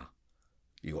it's on you.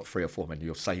 You got 3 or 4 men,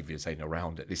 your saviours ain't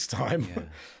around at this time. Yeah.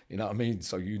 You know what I mean?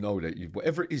 So that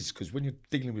whatever it is, because when you're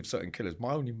dealing with certain killers,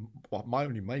 my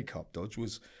only makeup, Dodge,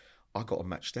 was I got to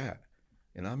match that.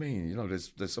 You know what I mean?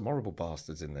 There's some horrible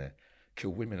bastards in there,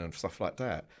 kill women and stuff like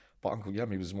that. But Uncle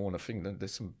Yammy was more on a thing.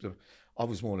 I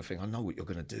was more on a thing. I know what you're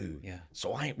going to do,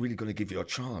 so I ain't really going to give you a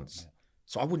chance. Yeah.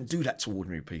 So I wouldn't do that to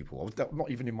ordinary people.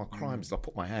 Not even in my crimes did I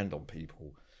put my hand on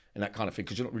people and that kind of thing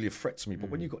because you're not really a threat to me. But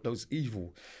when you've got those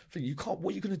evil things, you can't.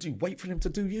 What are you going to do? Wait for them to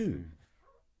do you?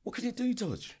 What can you do,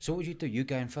 Dodge? So what would you do? You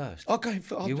going first? I'll go in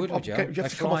first. You would, you have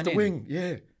to come off the wing.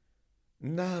 Yeah.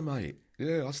 Nah, mate.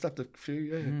 Yeah, I stabbed a few.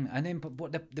 Yeah. And then, but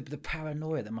what the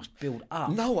paranoia that must build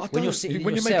up? No, I don't. When you're sitting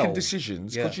when in you're your making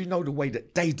decisions, because you know the way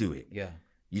that they do it. Yeah.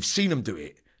 You've seen them do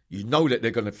it. You know that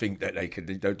they're going to think that they can.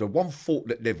 The one thought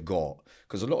that they've got,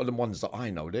 because a lot of the ones that I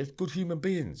know, they're good human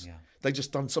beings. Yeah. They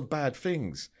just done some bad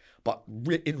things. But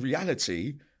in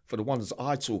reality, for the ones that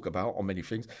I talk about on many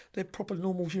things, they're proper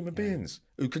normal human beings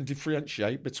who can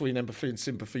differentiate between empathy and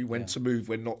sympathy, when to move,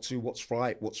 when not to, what's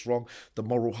right, what's wrong, the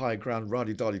moral high ground,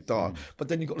 rah-di-da-di-da. But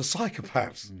then you've got the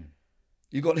psychopaths.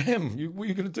 You got them. What are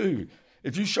you going to do?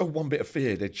 If you show one bit of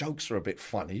fear, their jokes are a bit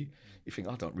funny. You think,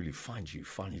 I don't really find you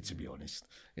funny, to be honest.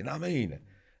 You know what I mean?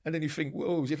 And then you think,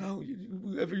 well,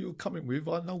 whoever you're coming with,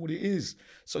 I know what it is.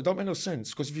 So it don't make no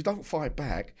sense, because if you don't fight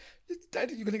back, you're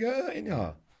going to get hurt, ain't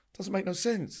you? Doesn't make no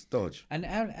sense, Dodge. And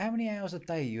how many hours a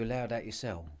day are you allowed at your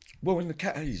cell? Well, in the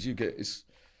Cat A's, it's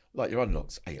like you're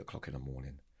unlocked 8 o'clock in the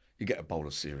morning. You get a bowl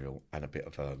of cereal and a bit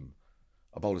of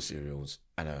a bowl of cereals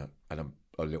and a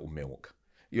little milk.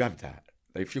 You have that.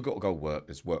 If you've got to go work,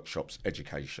 there's workshops,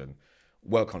 education,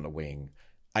 work on the wing,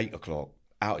 8 o'clock,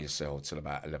 out of your cell till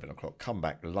about 11 o'clock, come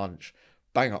back, lunch,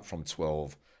 bang up from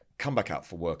 12, come back out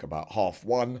for work about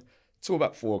 1:30 till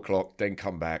about 4 o'clock, then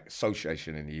come back,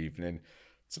 association in the evening,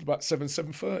 till about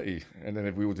 7:30. And then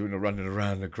if we were doing a running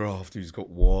around the graft, who's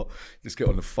got what, just get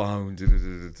on the phone, you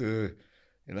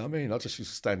know what I mean? I just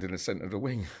used to stand in the centre of the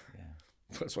wing. Yeah.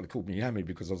 That's why they called me Yammy,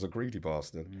 because I was a greedy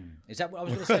bastard. Is that what I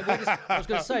was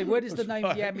going to say? Where does the name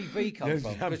Yammy B come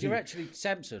from? Because you're actually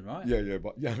Samson, right? Yeah,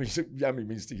 but Yammy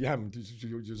means to yam.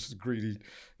 You're just greedy.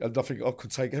 I think I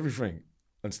could take everything.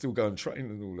 and still go and train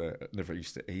and all that. Never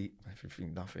used to eat,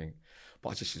 everything, nothing. But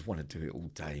I just want to do it all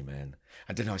day, man.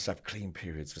 And then I used to have clean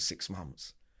periods for 6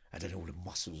 months. And then all the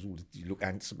muscles, you look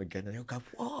handsome again, and they'll go,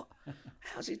 what?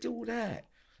 How's he do all that?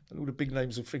 And all the big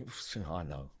names will think, I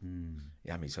know.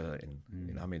 Yammy's hurting.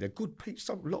 You know what I mean? They're good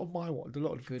people. A lot of my ones, a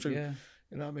lot of good, yeah.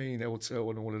 You know what I mean?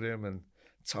 Eltel and all of them, and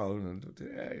Tone,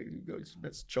 and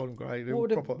that's John Gray.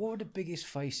 What were the biggest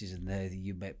faces in there that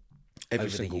you met over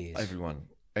the years? Everyone.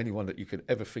 Anyone that you could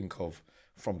ever think of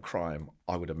from crime,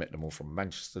 I would have met them all, from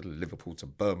Manchester to Liverpool to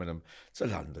Birmingham to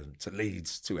London to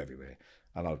Leeds to everywhere.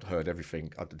 And I'd heard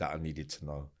everything that I needed to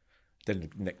know. Then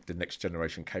the next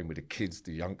generation came with the kids,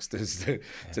 the youngsters,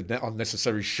 the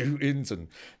unnecessary shootings, and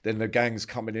then the gangs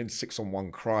coming in,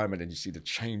 6-on-1 crime, and then you see the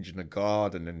change in the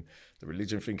guard, and then the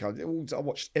religion thing. I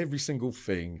watched every single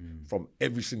thing from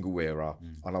every single era,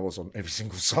 and I was on every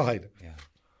single side. Yeah.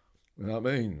 You know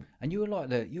what I mean? And you were like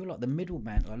the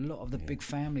middleman to a lot of the big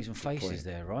families and faces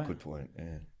there, right? Good point.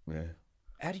 Yeah.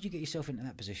 How did you get yourself into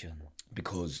that position?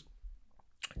 Because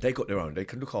they got their own. They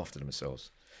can look after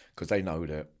themselves because they know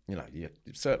that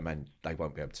certain men, they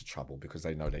won't be able to trouble because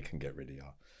they know they can get rid of you,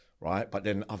 right? But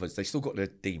then others, they still got their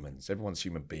demons. Everyone's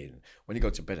human being. When you go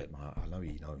to bed at night, I know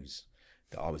he knows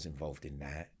that I was involved in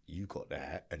that. You got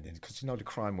that, and then because the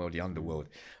crime world, the underworld,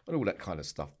 and all that kind of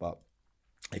stuff. But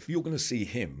if you're going to see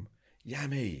him,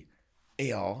 Yammy,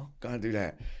 ER, go and do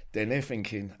that. Then they're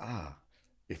thinking,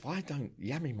 if I don't,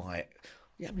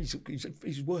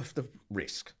 he's worth the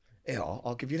risk. Yeah,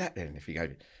 I'll give you that then if you go.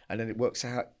 And then it works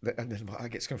out, and then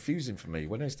it gets confusing for me.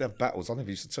 When I used to have battles, I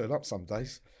never used to turn up some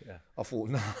days. Yeah. I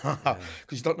thought,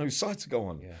 because you don't know whose side to go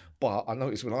on. Yeah. But I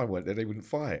noticed when I went there, they wouldn't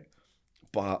fight.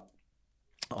 But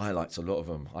I liked a lot of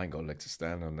them. I ain't got a leg to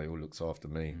stand on. They all looked after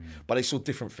me. But they saw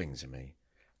different things in me.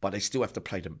 But they still have to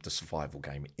play the survival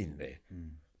game in there.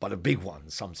 But the big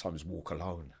ones sometimes walk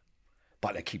alone.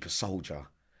 But they keep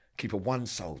a one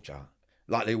soldier.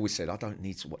 Like they always said, I don't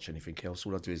need to watch anything else.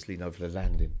 All I do is lean over the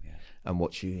landing and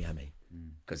watch you, Yammy.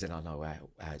 Because then I know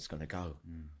how it's going to go.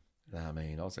 You know what I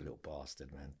mean? I was a little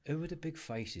bastard, man. Who were the big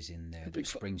faces in there that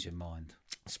springs in mind?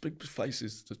 Big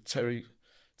faces, Terry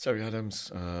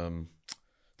Adams,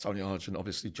 Tony Argent,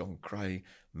 obviously John Gray,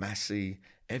 Massey,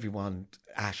 everyone,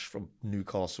 Ash from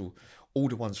Newcastle, all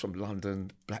the ones from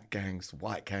London, black gangs, the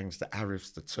white gangs, the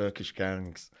Arabs, the Turkish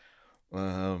gangs,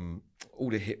 all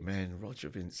the Hitmen, Roger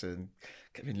Vincent,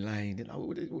 Kevin Lane,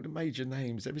 all the major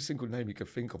names, every single name you could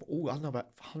think of. I know about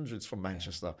hundreds from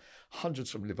Manchester,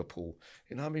 hundreds from Liverpool.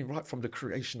 You know what I mean? Right from the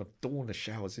creation of Dawn, the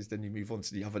Showers, then you move on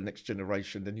to the other next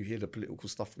generation, then you hear the political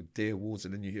stuff with Deer Wars,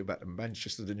 and then you hear about the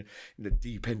Manchester, then in the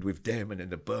deep end with them, and then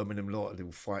the Birmingham lot, they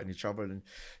were fighting each other, and then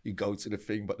you go to the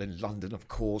thing. But then London, of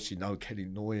course, Kenny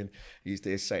Noyen, he's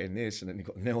there saying this, and then you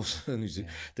got Nelson,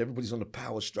 everybody's on the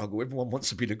power struggle. Everyone wants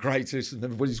to be the greatest, and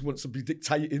everybody wants to be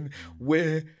dictating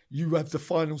where you have the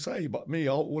final say. But me,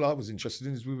 all I was interested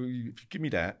in is, if you give me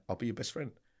that, I'll be your best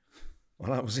friend.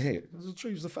 Well, that was it. It was the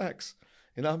truth, the facts.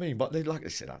 You know what I mean? But like I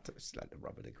said, it's like the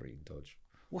rubber, the green dodge.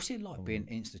 What's it like being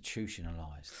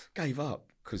institutionalised? Gave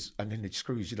up, and then the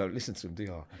screws, you don't listen to them, do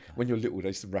you? Okay. When you're little, they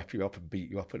used to wrap you up and beat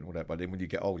you up and all that. But then when you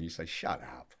get old, you say, shut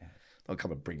up. Yeah. Don't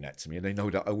come and bring that to me. And they know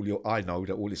that I know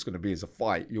that all it's going to be is a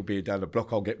fight. You'll be down the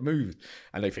block, I'll get moved.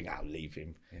 And they think, I'll leave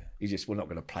him. Yeah. We're not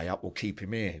going to play up. We'll keep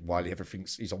him here while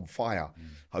he's on fire.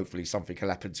 Hopefully something will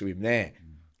happen to him there.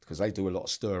 Because they do a lot of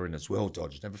stirring as well,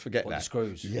 Dodge. Never forget that. The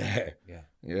screws. Yeah.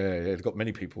 They've got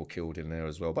many people killed in there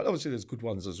as well. But obviously there's good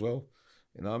ones as well.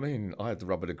 You know what I mean? I had the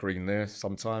rubber, the green there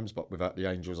sometimes, but without the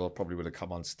angels, I probably would have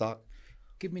come unstuck.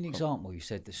 Give me an example. You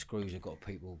said the screws have got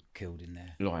people killed in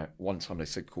there. Like one time they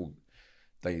said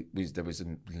there was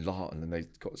a lot, and then they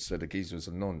said the geezer was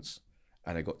a nonce,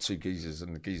 and they got 2 geezers,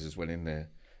 and the geezers went in there,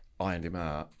 ironed him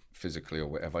out physically or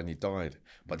whatever, and he died.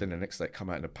 But then the next day it come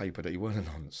out in the paper that he weren't a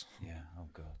nonce. Yeah, oh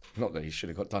God. Not that he should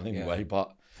have got done anyway,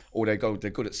 but they're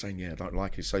good at saying, I don't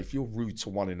like you. So if you're rude to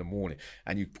one in the morning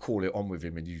and you call it on with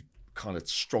him and you kind of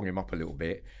strong him up a little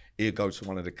bit, he'll go to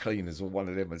one of the cleaners or one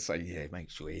of them and say, make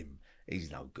sure he's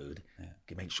no good.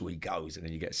 Yeah. Make sure he goes, and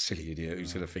then you get a silly idiot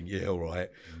who's going to think, all right.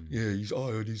 He's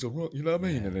iron, he's all right, you know what I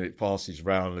mean? And then it passes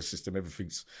round the system,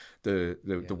 everything's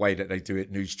the way that they do it,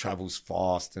 news travels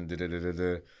fast and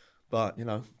da-da-da-da-da. But,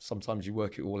 sometimes you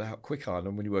work it all out quicker, and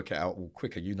then when you work it out all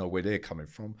quicker, you know where they're coming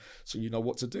from, so you know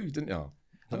what to do, didn't you?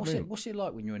 What's it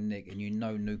like when you're a Nick and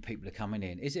new people are coming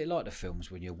in? Is it like the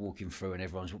films when you're walking through and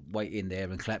everyone's waiting there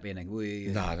and clapping and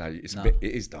No, it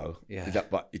is though. Yeah.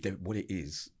 But what it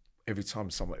is, every time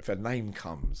if a name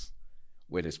comes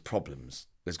where there's problems,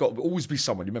 there's got to always be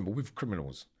someone. You remember with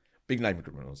criminals, big name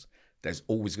criminals, there's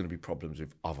always going to be problems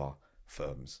with other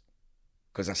firms.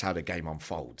 because that's how the game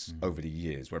unfolds over the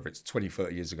years, whether it's 20,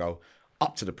 30 years ago,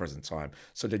 up to the present time.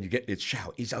 So then you get this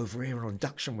shout, he's over here on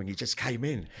induction when he just came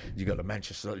in. You got the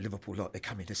Manchester, Liverpool lot, they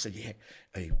come in, they say, yeah,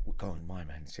 hey, go on, my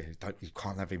man, you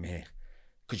can't have him here.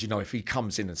 Because, you know, if he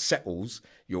comes in and settles,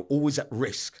 you're always at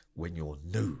risk when you're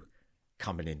new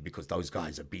coming in, because those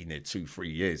guys have been there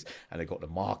 2-3 years and they got the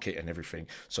market and everything.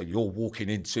 So you're walking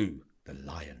into the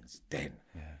lion's den.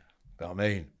 Yeah. You know what I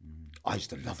mean? I used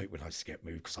to love it when I used to get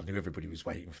moved because I knew everybody was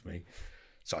waiting for me.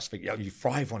 So I was thinking, you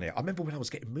thrive on it. I remember when I was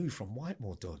getting moved from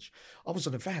Whitemore, Dodge, I was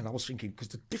on a van, I was thinking, because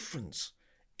the difference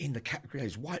in the category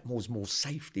is Whitemore's more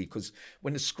safety, because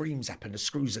when the screams happen, the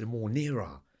screws are more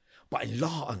nearer. But in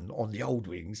Larton, on the old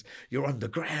wings, you're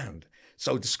underground.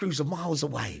 So the screws are miles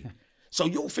away. So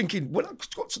you're thinking, when I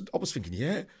was thinking,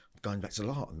 yeah, I'm going back to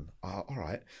Larton. All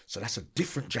right. So that's a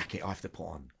different jacket I have to put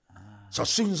on. So as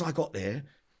soon as I got there,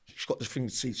 she's got the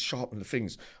things, seats sharp and the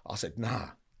things. I said, nah,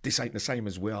 this ain't the same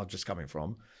as where I'm just coming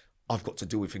from. I've got to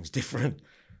deal with things different,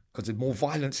 because the more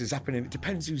violence is happening. It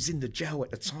depends who's in the jail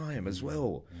at the time as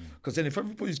well. Because then if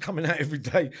everybody's coming out every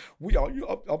day,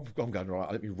 I'm going,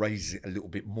 right, let me raise it a little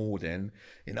bit more then.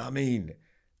 You know what I mean?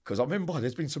 Because I remember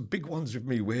there's been some big ones with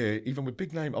me where even with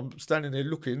big name, I'm standing there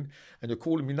looking and they're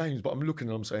calling me names, but I'm looking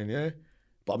and I'm saying, yeah.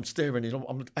 But I'm staring and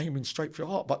I'm aiming straight for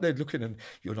your heart. But they're looking and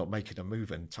you're not making a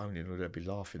move. And Tony and they'll be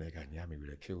laughing. They're going, Yammy would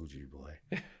have killed you,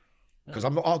 boy. Because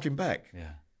I'm not arguing back.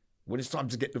 Yeah. When it's time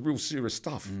to get the real serious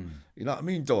stuff. You know what I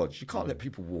mean, Dodge? You can't let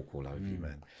people walk all over you,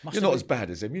 man. You're not as bad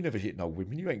as them. You never hit no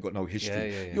women. You ain't got no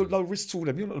history. Yeah. You're low risk to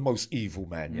them. You're not the most evil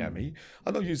man, Yammy.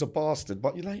 I know you're a bastard,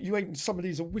 but you ain't, some of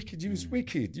these are wicked. You're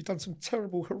wicked. You've done some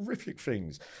terrible, horrific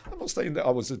things. I'm not saying that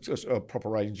I was a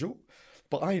proper angel,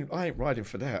 but I ain't riding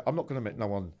for that. I'm not going to make no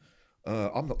one,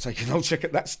 I'm not taking no check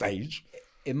at that stage.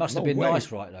 It must have been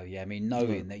nice, right, though, yeah? I mean,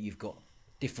 knowing that you've got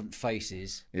different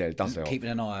faces. Yeah, it does help.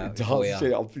 Keeping an eye out. It does,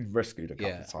 yeah. I've been rescued a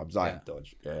couple of times. I have,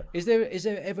 Dodge. Yeah. Is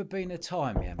there ever been a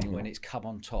time, Yammy, when it's come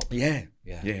on top? Yeah.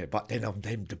 But then on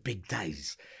them, the big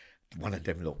days, one of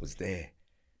them lot was there,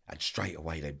 and straight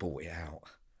away they bought it out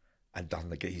and done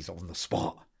the geese on the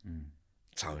spot.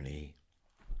 Tony,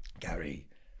 Gary.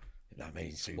 You know what I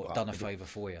mean? So done a favour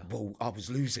for you? Well, I was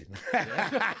losing.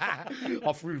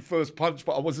 I threw the first punch,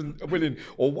 but I wasn't winning.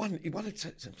 Or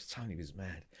Tony was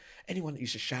mad. Anyone that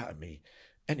used to shout at me,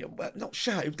 not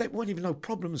shout, they weren't even no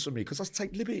problems for me, because I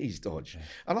take liberties, Dodge. Yeah.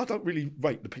 And I don't really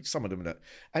rate the pitch, some of them.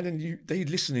 And then they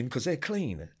listening because they're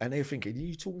clean and they're thinking, are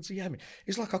you talking to Yammy?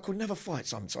 It's like I could never fight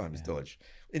sometimes, Dodge.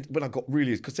 When I got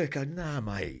really, because they're going, nah,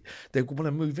 mate. They want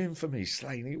to move in for me,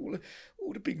 Slaney,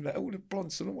 all the big, all the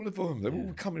Bronson, all of them. They're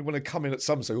all coming, when they come in at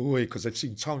some say, oh, because they've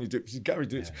seen Tony do it, seen Gary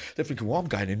do it. They're thinking, well, I'm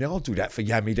going in there, I'll do that for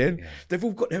Yammy then. Yeah. They've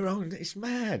all got their own, it's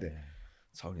mad. Yeah.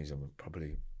 Tony's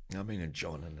probably, you know what I mean, and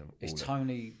John. And is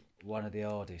Tony one of the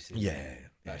artists? Yeah.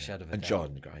 Shadow of a and doubt.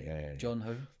 John Gray, yeah. John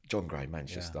who? John Gray,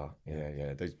 Manchester.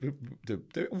 Yeah.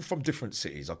 They're all from different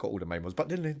cities. I've got all the main ones. But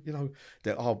then, you know,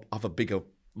 there are other bigger,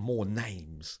 more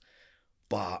names.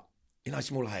 But, you know,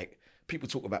 it's more like, people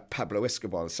talk about Pablo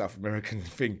Escobar, the South American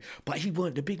thing, but he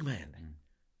weren't the big man.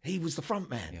 He was the front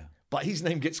man. Yeah. But his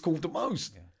name gets called the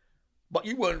most. Yeah. But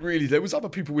you weren't really. There was other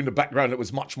people in the background that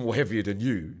was much more heavier than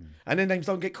you, and their names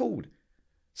don't get called.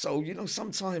 So, you know,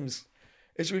 sometimes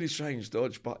it's really strange,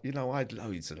 Dodge, but, you know, I had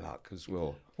loads of luck as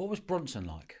well. What was Bronson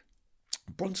like?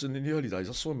 Bronson, in the early days,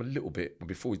 I saw him a little bit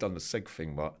before he'd done the Seg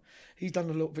thing, but he'd done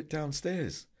a lot of it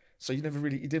downstairs. So he never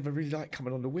really liked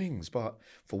coming on the wings. But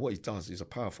for what he does, he's a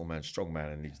powerful man, strong man,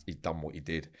 and he'd done what he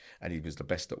did, and he was the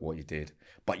best at what he did.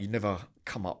 But you never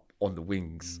come up on the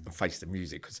wings and face the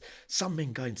music, because some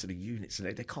men go into the units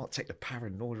and they can't take the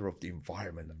paranoia of the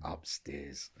environment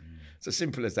upstairs. It's as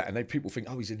simple as that. And then people think,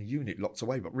 oh, he's in a unit locked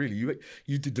away, but really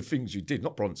you did the things you did,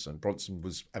 not Bronson. Bronson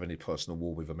was having a personal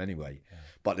war with them anyway. Yeah.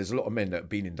 But there's a lot of men that have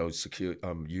been in those secure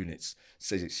units,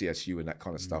 CSU and that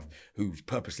kind of stuff, who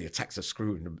purposely attacks a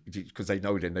screw because they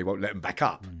know then they won't let them back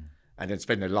up and then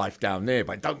spend their life down there.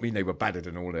 But it don't mean they were badder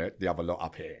than all the other lot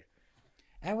up here.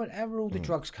 How are all the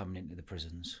drugs coming into the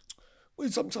prisons? Well,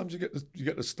 sometimes you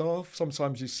get the staff.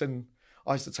 Sometimes you send.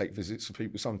 I used to take visits for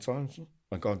people. Sometimes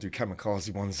I go and do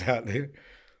kamikaze ones out there.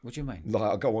 What do you mean?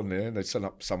 Like I go on there and they send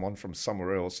up someone from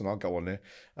somewhere else, and I go on there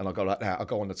and I go like that. I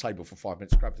go on the table for 5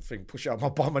 minutes, grab the thing, push out my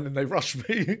bum, and then they rush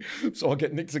me. So I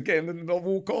get nicked again, and then I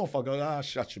walk off. I go,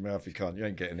 shut your mouth, you can't. You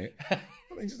ain't getting it.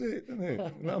 That's it, isn't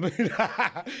it? You know what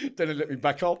I mean? Then they let me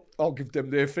back up. I'll give them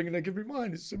their thing and they give me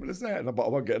mine. It's simple as that. But I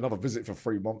won't get another visit for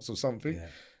 3 months or something. Yeah.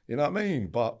 You know what I mean?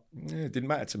 But it didn't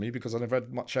matter to me because I never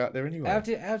had much out there anyway. How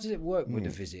did it work with the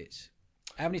visits?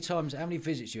 How many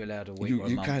visits are you allowed a week or a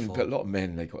You month can, for? but a lot of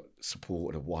men, they got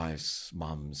support of the wives,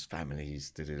 mums,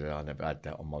 families. I never had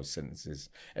that on most sentences.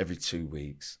 Every 2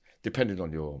 weeks, depending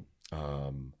on your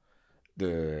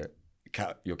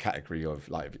your category of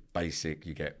like basic,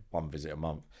 you get 1 visit a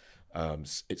month.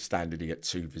 It's standard, you get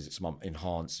 2 visits a month.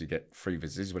 Enhanced, you get 3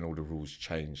 visits. This is when all the rules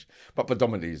change. But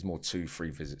predominantly, it's more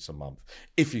 2-3 visits a month,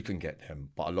 if you can get them.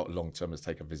 But a lot of long-termers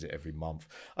take a visit every month.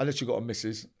 Unless you've got a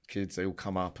missus, kids, they all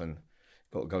come up and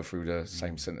got to go through the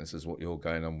same sentence as what you're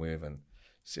going on with. And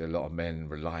see a lot of men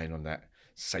relying on that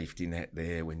safety net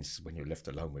there when you're left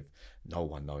alone with no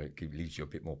one. No, it leaves you a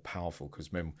bit more powerful,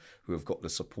 because men who have got the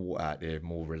support out there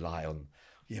more rely on,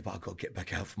 yeah, but I've got to get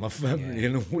back out for my family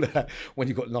and all that. When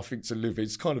you've got nothing to live,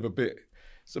 it's kind of a bit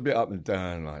up and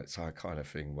down, like that kind of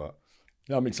thing. But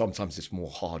you know, I mean, sometimes it's more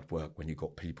hard work when you've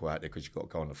got people out there, because you've got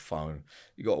to go on the phone.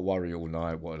 You got to worry all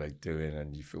night, what are they doing?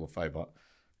 And you feel afraid. But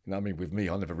you know what I mean, with me,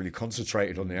 I never really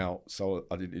concentrated on the out, so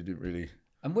it didn't really.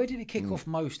 And where did it kick off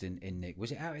most in Nick?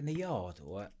 Was it out in the yard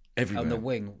or everywhere? On the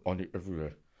wing?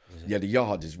 Everywhere. Yeah, the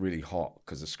yard is really hot,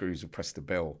 because the screws will press the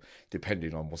bell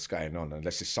depending on what's going on,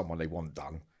 unless it's someone they want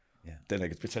done. Yeah. Then they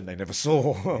pretend they never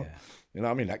saw. Yeah. You know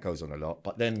what I mean? That goes on a lot.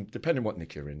 But then, depending what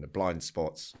nick you're in, the blind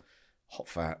spots, hot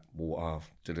fat, water,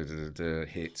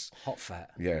 hits. Hot fat?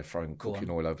 Yeah, throwing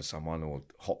cooking oil over someone, or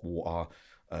hot water.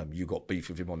 You got beef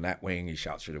with him on that wing, he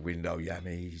shouts through the window,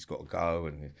 Yammy, he's got to go,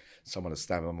 and someone will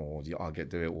stab him, or I'll get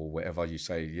to it, or whatever. You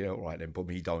say, yeah, all right then, but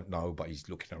he don't know, but he's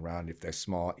looking around. If they're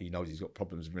smart, he knows he's got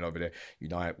problems with him over there. You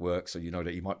know how it works, so you know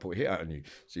that he might put a hit out on you.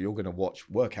 So you're going to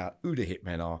work out who the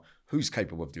hitmen are, who's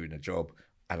capable of doing the job,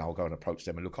 and I'll go and approach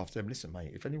them and look after them. Listen,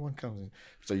 mate, if anyone comes in,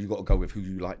 so you got to go with who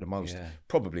you like the most. Yeah.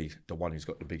 Probably the one who's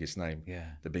got the biggest name,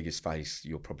 the biggest face.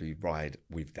 You'll probably ride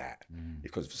with that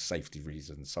because of safety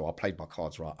reasons. So I played my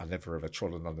cards right. I never ever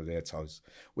trodden under their toes,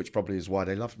 which probably is why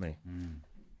they loved me.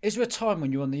 Is there a time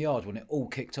when you're on the yard when it all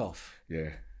kicked off? Yeah.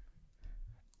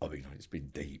 I mean, it's been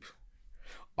deep.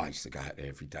 I used to go out there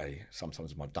every day,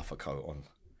 sometimes with my duffer coat on,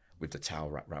 with the towel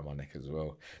wrapped around my neck as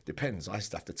well. Depends. I used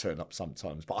to have to turn up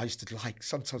sometimes, but I used to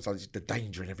sometimes the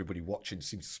danger and everybody watching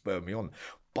seemed to spur me on.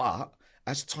 But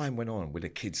as time went on, when the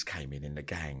kids came in the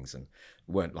gangs, and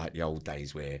weren't like the old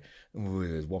days where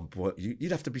there's one boy,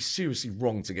 you'd have to be seriously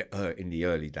wrong to get hurt in the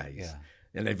early days. Yeah.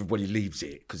 And everybody leaves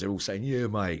it because they're all saying, yeah,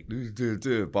 mate,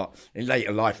 do. But in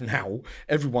later life now,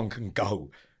 everyone can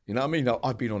go. You know what I mean?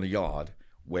 I've been on a yard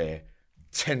where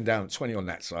 10 down, 20 on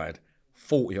that side,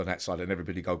 40 on that side, and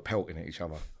everybody go pelting at each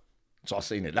other. So I've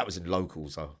seen it. That was in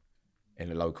locals, though, in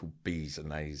the local B's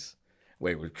and A's,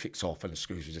 where it kicked off and the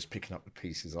screws were just picking up the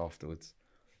pieces afterwards.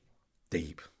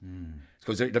 Deep.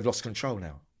 Because they've lost control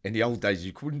now. In the old days,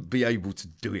 you couldn't be able to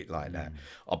do it like that.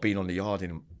 I've been on the yard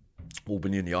in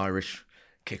Albany and the Irish,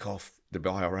 kick off, the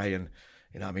IRA, and,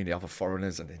 you know what I mean, the other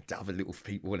foreigners, and then the other little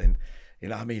people, and you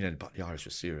know what I mean? But the Irish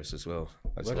were serious as well.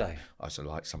 Were they? I used to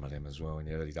like some of them as well in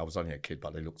the early days. I was only a kid,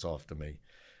 but they looked after me.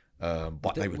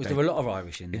 But there a lot of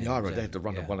Irish in there? In the Irish, they had to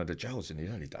run one of the jails in the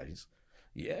early days.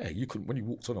 Yeah, you couldn't, when you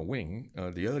walked on a wing,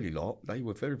 the early lot, they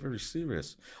were very, very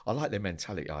serious. I like their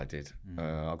mentality, I did.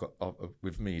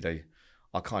 With me, they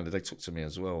took to me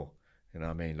as well. You know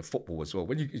what I mean? The football as well.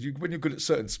 When you're good at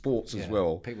certain sports as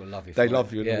well, people love you. They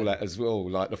love you and all that as well.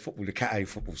 Like the football, the Cat A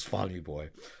football's funny, boy.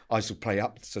 I used to play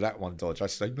up to that one dodge. I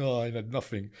say, no, I had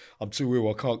nothing. I'm too ill.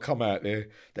 I can't come out there.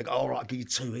 They go, all right, I'll give you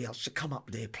 2 here. I should come up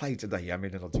there, play today. I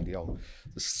mean, and I'll do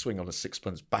the swing on the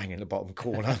sixpence, bang in the bottom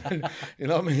corner. You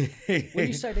know what I mean? When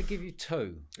you say they give you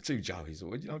 2 Joeys,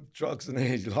 or drugs and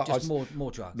things. Like, just more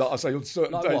drugs. Like I say, on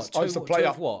certain like days, I used to play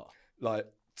up what? like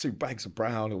 2 bags of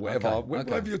brown or whatever,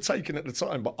 whatever you're taking at the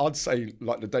time. But I'd say,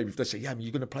 like the day before, they say, yeah,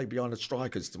 you're going to play behind the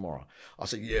strikers tomorrow. I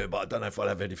say, yeah, but I don't know if I'll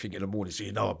have anything in the morning. So,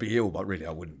 I'd be ill, but really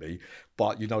I wouldn't be.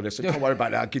 But, they said, don't worry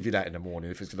about that. I'll give you that in the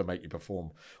morning if it's going to make you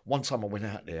perform. One time I went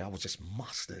out there, I was just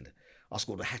mustard. I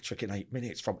scored a hat-trick in 8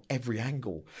 minutes from every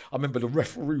angle. I remember the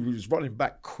referee who was running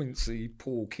back, Quincy,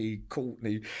 Porky,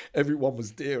 Courtney, everyone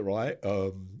was there, right?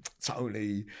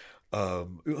 Tony,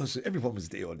 everyone was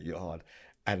there on the yard.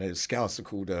 And a scouser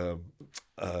called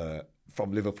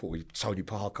from Liverpool, Tony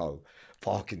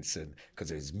Parkinson,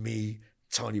 because it was me,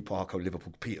 Tony Parker,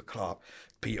 Liverpool, Peter Clark,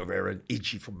 Peter Aaron,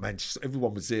 Iggy from Manchester.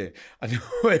 Everyone was there. And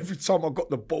every time I got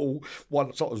the ball,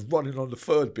 once I was running on the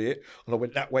third bit, and I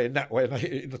went that way, and I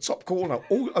hit it in the top corner.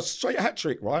 A straight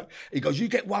hat-trick, right? He goes, you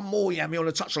get 1 more, Yammy, on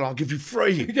the touchline, I'll give you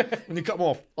 3. And he come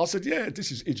off. I said, yeah, this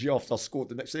is Iggy after I scored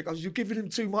the next thing. He goes, you're giving him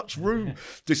too much room.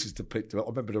 This is the picture. I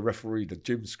remember the referee, the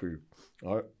gym screw,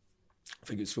 right? I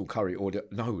think it's Phil Curry or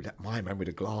that my man with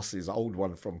the glasses, old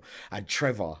one and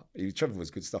Trevor. Trevor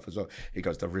was good stuff as well. He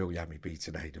goes, the real Yammy B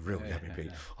today, the real Yammy B.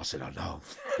 I said, I know.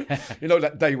 You know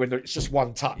that day when it's just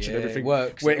one touch and everything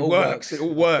works. Where it all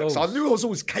works. I knew I was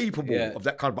always capable of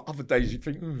that kind of, but other days you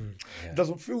think, it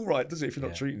doesn't feel right, does it, if you're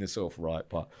not treating yourself right?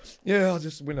 But I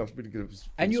was really good.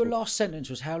 And your last sentence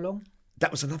was how long?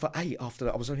 That was another 8 after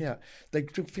that. I was only out. They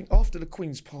think after the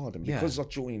Queen's pardon, because I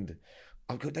joined,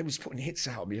 they was putting hits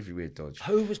out of me everywhere, Dodge.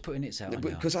 Who was putting hits out of you?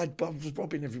 Because I was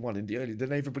robbing everyone in the early,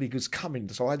 then everybody was coming.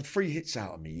 So I had 3 hits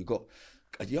out of me. You got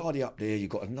a yardie up there, you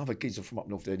got another geezer from up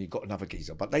north there, and you got another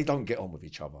geezer. But they don't get on with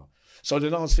each other. So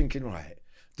then I was thinking, right,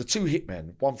 the 2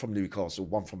 hitmen, one from Newcastle,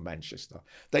 one from Manchester,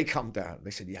 they come down,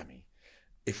 they said, Yammy,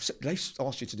 if they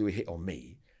asked you to do a hit on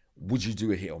me, would you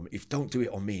do a hit on me? If don't do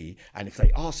it on me, and if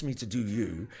they ask me to do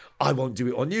you, I won't do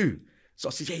it on you. So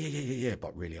I said, yeah.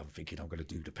 But really, I'm thinking I'm going to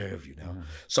do the pair of you now.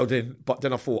 So then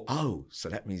I thought, so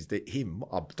that means that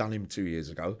I've done him 2 years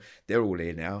ago. They're all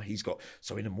here now.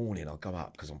 So in the morning, I'll go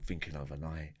up because I'm thinking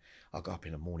overnight. I'll go up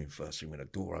in the morning first thing when the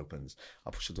door opens.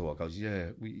 I push the door. I goes,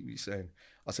 we saying?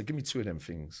 I said, give me 2 of them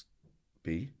things,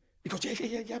 B. He goes,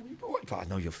 yeah. But I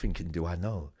know you're thinking, do I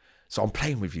know? So I'm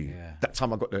playing with you. Yeah. That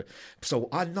time I got so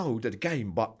I know the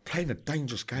game, but playing a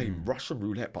dangerous game, Russian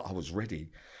roulette, but I was ready,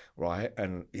 right?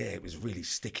 And it was really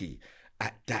sticky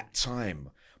at that time.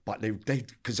 But they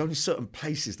because only certain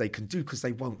places they can do because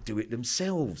they won't do it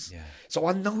themselves. Yeah. So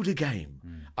I know the game.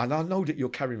 And I know that you're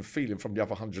carrying feeling from the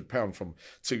other £100 from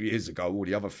 2 years ago or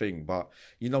the other thing, but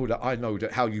you know that I know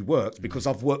that how you worked because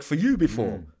I've worked for you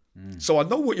before. So I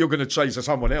know what you're going to chase to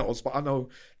someone else, but I know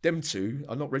them two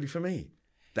are not ready for me.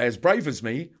 They're as brave as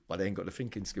me, but they ain't got the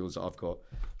thinking skills that I've got.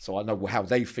 So I know how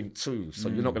they think too. So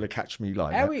you're not going to catch me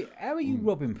like that. How are you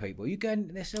robbing people? Are you going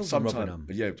themselves and robbing them?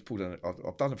 Yeah,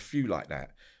 I've done a few like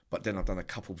that. But then I've done a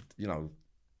couple,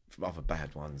 other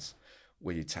bad ones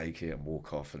where you take it and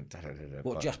walk off and da-da-da-da.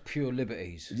 What, just pure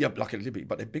liberties? Yeah, like a liberty.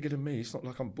 But they're bigger than me. It's not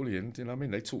like I'm bullying. Do you know what I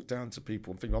mean? They talk down to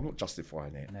people and think I'm not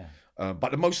justifying it. No.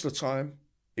 But most of the time,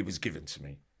 it was given to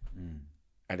me.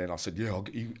 And then I said,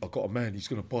 I've got a man, he's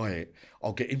going to buy it.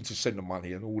 I'll get him to send the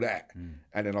money and all that.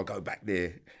 And then I'll go back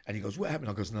there. And he goes, what happened?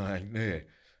 I goes, no, I ain't there.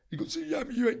 He goes,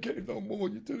 you ain't getting no more.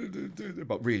 You do.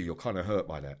 But really, you're kind of hurt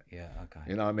by that. Yeah, okay.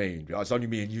 You know what I mean? It's only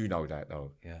me and you know that,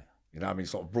 though. Yeah. You know what I mean?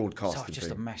 Sort of broadcasting. It's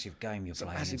just a massive game you're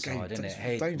playing inside, isn't it?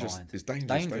 It's dangerous. It's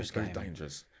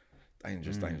dangerous.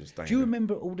 Dangerous. Do you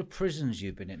remember all the prisons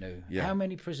you've been into? Yeah. How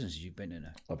many prisons have you been in?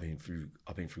 I've been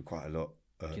through quite a lot.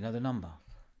 Do you know the number?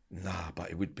 Nah,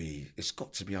 but it's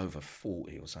got to be over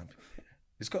 40 or something.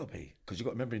 It's got to be. Because you've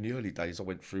got to remember in the early days, I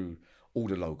went through all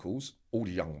the locals, all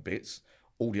the young bits,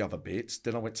 all the other bits.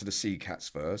 Then I went to the Sea Cats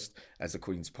first as the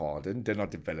Queen's Pardon. Then I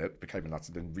developed, became a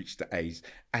nutter, then reached the A's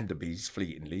and the B's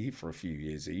fleetingly for a few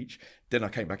years each. Then I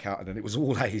came back out and then it was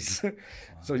all A's. Wow.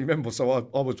 So you remember,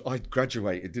 I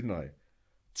graduated, didn't I?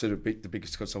 To the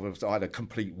biggest, because I had a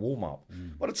complete warm-up.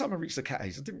 By the time I reached the Cat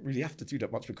A's, I didn't really have to do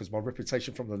that much because my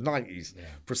reputation from the 90s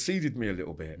preceded me a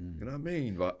little bit. You know what I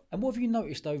mean? And what have you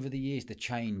noticed over the years, the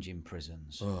change in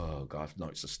prisons? Oh, God, I've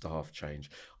noticed the staff change.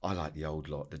 I like the old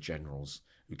lot, the generals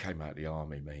who came out of the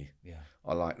army, me. Yeah.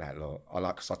 I like that lot.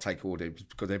 Because I take all them,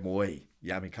 because they're more,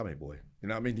 Yammy, come here, boy. You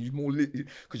know what I mean? You're more,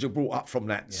 because you're brought up from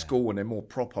that school and they're more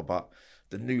proper, but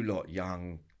the new lot,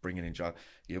 young, bringing in,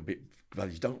 you're a bit, well,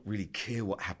 you don't really care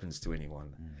what happens to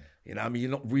anyone. You know what I mean?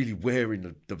 You're not really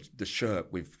wearing the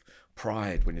shirt with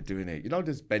pride when you're doing it. You know,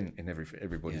 there's bent in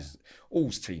everybody's,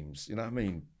 all's teams, you know what I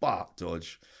mean? But,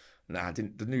 Dodge,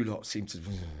 the new lot seem to,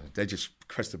 they just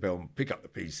press the bell and pick up the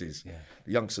pieces. Yeah.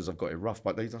 The youngsters have got it rough,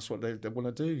 but that's what they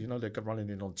want to do. You know, they're running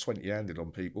in on 20-handed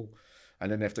on people.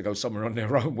 And then they have to go somewhere on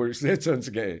their own where it's their turn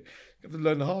to get it. You have to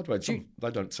learn the hard way.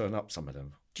 They don't turn up, some of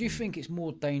them. Do you think it's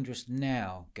more dangerous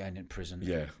now going in prison?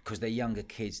 Yeah. Because their younger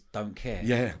kids don't care?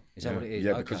 Yeah. Is that what it is?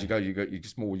 Yeah, because you're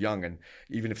just more young, and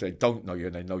even if they don't know you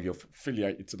and they know you're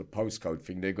affiliated to the postcode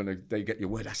thing, they get your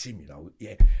word, that's him, you know.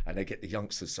 Yeah. And they get the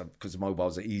youngsters, because the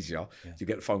mobiles are easier. Yeah. You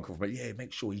get the phone call from,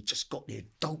 make sure he just got there.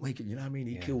 Don't make it, you know what I mean?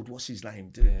 He killed, what's his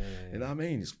name? You know what I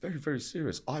mean? It's very, very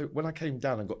serious. When I came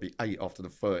down and got the 8 after the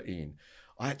 13,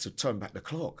 I had to turn back the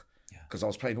clock. Because I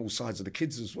was playing all sides of the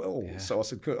kids as well. Yeah. So I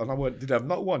said, good. And I did have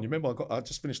no one. You remember, I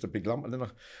just finished a big lump, and then I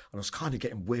was kind of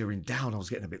getting wearing down. I was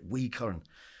getting a bit weaker, and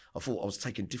I thought I was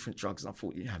taking different drugs, and I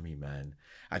thought, me, man.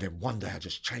 And then one day I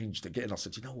just changed again. I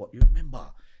said, you know what? You remember,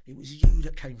 it was you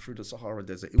that came through the Sahara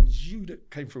Desert. It was you that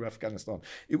came through Afghanistan.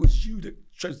 It was you that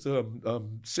chose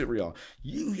Syria.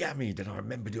 You, Yammy. Then I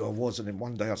remembered who I was, and then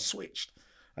one day I switched.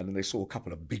 And then they saw a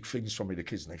couple of big things from me, the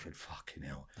kids, and they said, fucking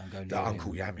hell, go the near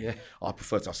Uncle him. Yammy. Yeah. I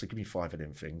prefer to, I said, give me 5 of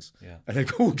them things. Yeah. And they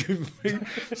all give me.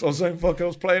 So I was saying, fuck, I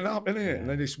was playing up, innit? And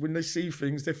then when they see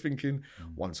things, they're thinking,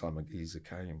 one time a geezer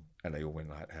came and they all went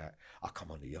like that. I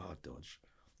come on the yard, Dodge,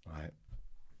 right?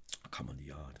 I come on the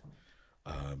yard.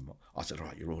 I said, all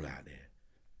right, you're all out there.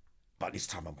 But this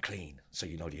time I'm clean, so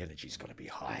you know the energy's going to be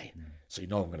high. So you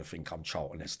know I'm going to think I'm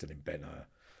Charlton Heston in Ben Hur,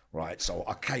 right? So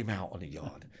I came out on the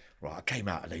yard, right? I came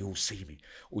out and they all see me.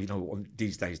 Or, you know,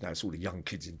 these days now, it's all the young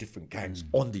kids in different gangs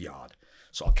on the yard.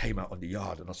 So I came out on the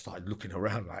yard and I started looking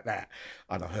around like that.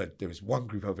 And I heard there was one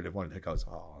group over there, one that goes,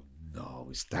 oh no,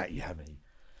 it's that Yammy.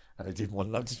 And they didn't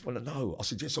want to, just want to know. I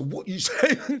said, yeah, so what you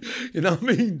saying? You know what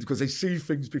I mean? Because they see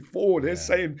things before. They're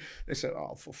saying, they said,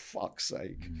 oh, for fuck's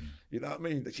sake. You know what I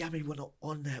mean? Yeah, I mean, we're not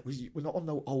on that. We're not on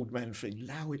no old man thing.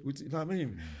 Allow it. You know what I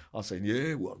mean? I was saying,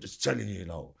 yeah, well, I'm just telling you, you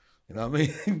know. You know what I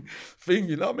mean?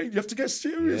 You know what I mean? You have to get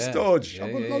serious, Dodge.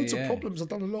 I've got loads of problems. I've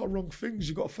done a lot of wrong things.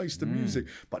 You've got to face the music.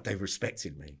 But they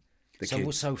respected me.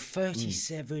 So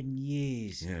 37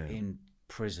 years in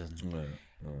prison.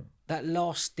 That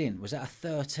last stint, was that a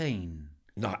 13?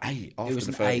 No, 8. After It was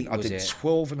the an 13. 8, I was did it?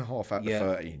 12 and a half out of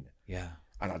 13. Yeah.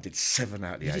 And I did 7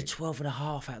 out of the You 8. did 12 and a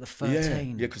half out of the Yeah,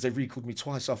 13. yeah, because they recalled me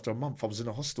twice after a month. I was in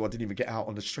a hostel. I didn't even get out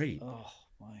on the street. Oh,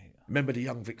 mate. Remember the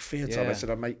young Vic Fear time? Yeah. I said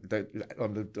I make the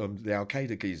Al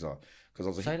Qaeda geezer because I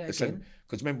was Say that again?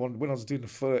 Because remember when I was doing the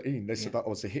 13, they said that I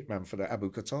was the hitman for the Abu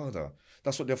Qatada.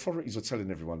 That's what the authorities were telling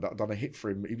everyone, that I'd done a hit for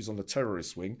him. He was on the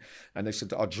terrorist wing, and they said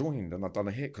that I joined and I'd done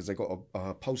a hit because they got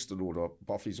a postal order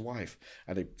off his wife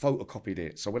and they photocopied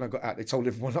it. So when I got out, they told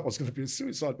everyone that I was going to be a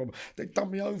suicide bomber. They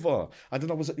done me over, and then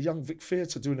I was at the Young Vic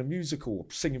Theatre doing a musical,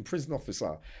 singing Prison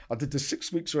Officer. I did the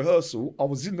 6 weeks rehearsal. I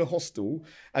was in the hostel,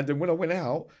 and then when I went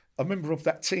out, a member of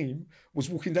that team was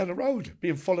walking down the road,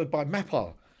 being followed by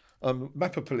Mapper.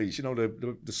 Mapper police, you know,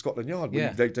 the Scotland Yard.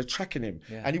 Yeah. They're tracking him.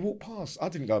 Yeah. And he walked past. I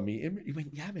didn't go meet him. He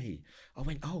went, Yammy. I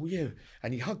went, oh, yeah.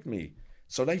 And he hugged me.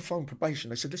 So they phoned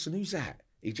probation. They said, listen, who's that?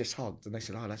 He just hugged. And they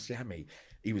said, oh, that's Yammy.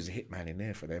 He was a hitman in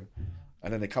there for them.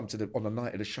 And then they come to on the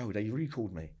night of the show, they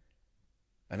recalled me.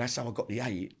 And that's how I got the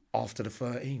 8 after the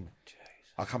 13. Jeez.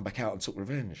 I come back out and took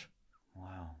revenge.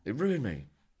 Wow. It ruined me.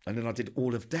 And then I did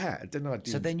all of that. And then I did.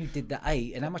 So then you did the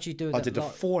 8, and how much you do? I did the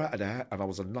 4 out of that, and I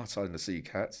was a nutter in the Sea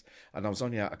Cats, and I was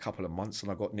only out a couple of months,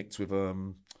 and I got nicked with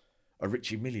a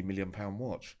Richie Mille £1 million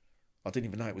watch. I didn't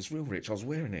even know it was real rich. I was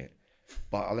wearing it,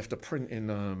 but I left a print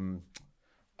in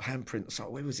a handprint. So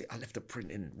where was it? I left a print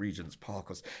in Regent's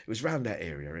Park. It was around that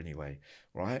area anyway,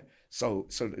 right? So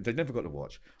they never got the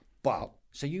watch, but.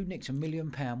 So you nicked £1 million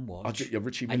watch, I did,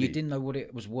 Richie and you Mille. didn't know what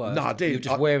it was worth. No, I did. You were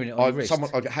just wearing it on your wrist.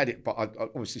 I had it, but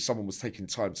obviously someone was taking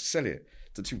time to sell it.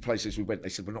 The 2 places we went, they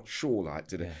said, we're not sure, like,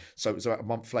 did it? So it was about a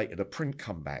month later, the print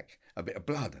come back, a bit of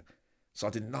blood. So I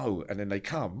didn't know. And then they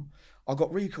come, I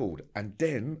got recalled. And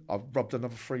then I rubbed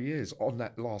another 3 years on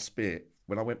that last bit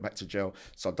when I went back to jail.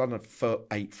 So I'd done a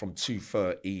 8 from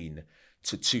 213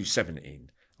 to 217.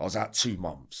 I was out 2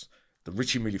 months. The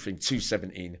Richie Mille thing,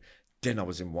 217. Then I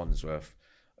was in Wandsworth.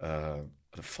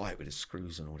 The fight with the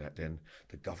screws and all that, then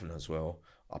the governor as well,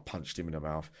 I punched him in the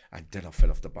mouth, and then I fell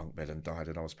off the bunk bed and died,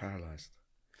 and I was paralysed.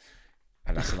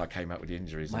 And that's when I came out with the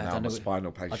injuries, and now I'm a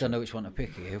spinal patient. I don't know which one to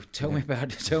pick here. Tell me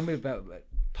about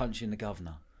punching the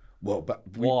governor. Well, but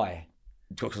why?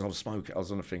 Because I was smoking. I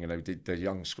was on a thing, and they did. They're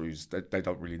young screws. They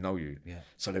don't really know you. Yeah.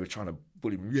 So they were trying to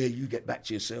bully me. Yeah, you get back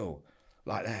to your cell,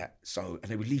 like that. So,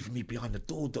 and they were leaving me behind the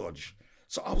door, Dodge.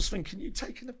 So I was thinking, you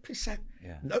taking a piss out?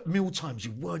 Yeah. No, meal times,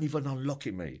 you weren't even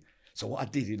unlocking me. So what I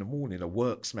did in the morning, a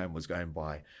works man was going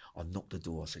by. I knocked the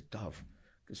door. I said, Dove,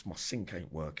 because my sink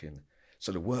ain't working.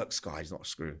 So the works guy's not a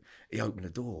screw. He opened the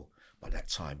door. By that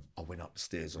time, I went up the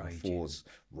stairs on 4s,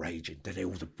 raging. Then they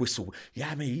all the whistle,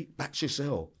 Yammy, back to your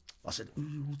cell. I said, who are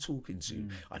you all talking to?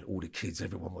 And all the kids,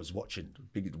 everyone was watching.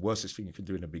 The worstest thing you can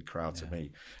do in a big crowd to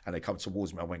me. And they come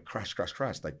towards me. I went crash, crash,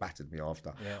 crash. They battered me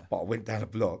after. Yeah. But I went down a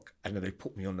block, and then they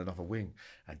put me on another wing.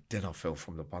 And then I fell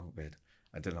from the bunk bed.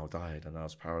 And then I died, and I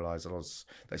was paralysed.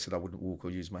 They said I wouldn't walk or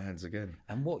use my hands again.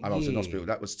 And what year? And I was in hospital.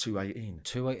 That was 218.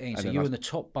 218. So you were in the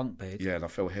top bunk bed. Yeah, and I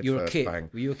fell head you were first, a kip. bang.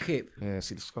 Were you a kip? Yeah,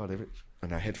 see the scar there, Rich?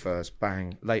 And I head first,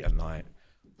 bang, late at night,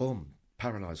 boom,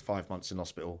 paralysed, 5 months in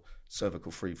hospital,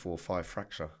 cervical 3, 4, 5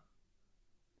 fracture.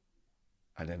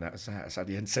 And then that's how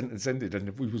the sentence ended,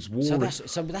 and we was warring.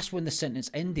 So that's when the sentence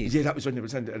ended? Yeah, that was when it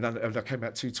was ended, and I came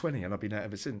out 220, and I've been out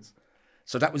ever since.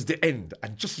 So that was the end.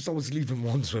 And just as I was leaving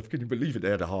Wandsworth, can you believe it?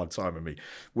 They had a hard time with me.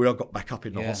 When I got back up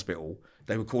in the hospital,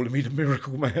 they were calling me the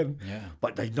miracle man. Yeah.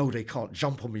 But they know they can't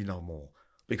jump on me no more,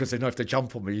 because they know if they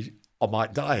jump on me, I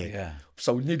might die. Yeah.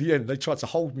 So near the end, they tried to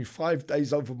hold me 5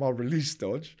 days over my release,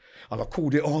 Dodge, and I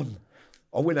called it on.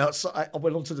 I went outside, I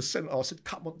went onto the centre, I said,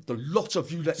 come on, the lot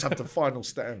of you, let's have the final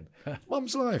stand.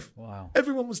 Mum's life. Wow.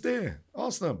 Everyone was there.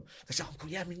 Ask them. They said, Uncle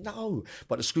Yammy, no.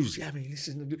 But the screws, Yammy,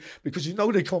 listen, because you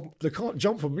know they can't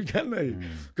jump on me, can they?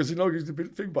 Because you know it's a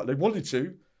big thing, but they wanted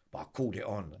to. But I called it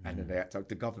on, and then they had to,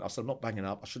 the governor, I said, I'm not banging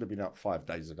up. I should have been out 5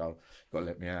 days ago. Got to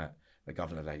let me out. The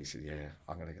governor lady said, yeah,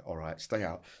 I'm going to, all right, stay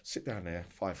out. Sit down there,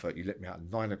 5:30, you let me out at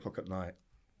 9 o'clock at night.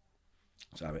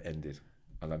 So how it ended.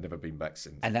 And I've never been back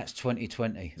since. And that's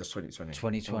 2020. That's 2020.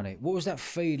 2020. What was that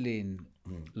feeling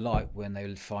like when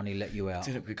they finally let you out? I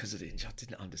did it because of the injury. I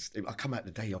didn't understand. I come out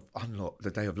the day of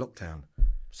lockdown.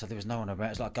 So there was no one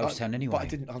around. It's like ghost town anyway. But I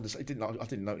didn't understand. I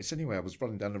didn't notice anyway. I was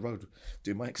running down the road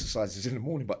doing my exercises in the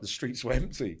morning, but the streets were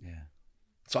empty. Yeah.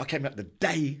 So I came out the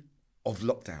day of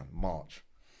lockdown, March.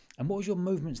 And what was your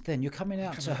movements then? You're coming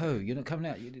out to who? You're not coming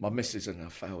out. My missus and I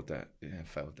failed that. Yeah,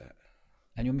 failed that.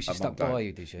 And your missus stuck by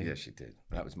you, did she? Yeah, she did.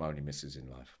 That was my only missus in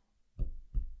life.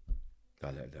 I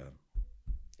let her down.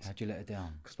 How'd you let her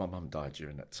down? Because my mum died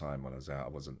during that time when I was out.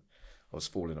 I was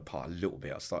falling apart a little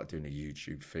bit. I started doing a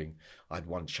YouTube thing. I had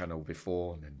one channel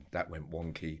before, and then that went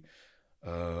wonky.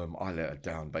 I let her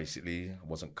down, basically. I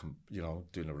wasn't,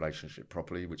 doing a relationship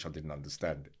properly, which I didn't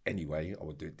understand anyway. I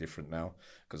would do it different now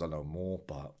because I know more.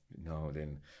 But,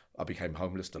 then I became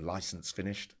homeless. The license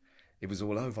finished. It was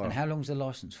all over. And how long's the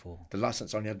license for? The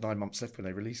license only had 9 months left when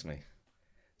they released me.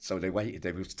 So they waited.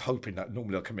 They were hoping that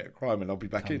normally I'll commit a crime and I'll be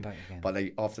back in. But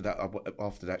after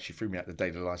that, she threw me out the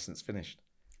day the license finished.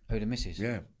 Who, the missus?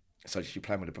 Yeah. So she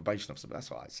planned with the probation officer, but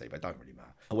that's what I say, but it don't really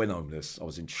matter. I went homeless. I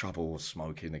was in trouble,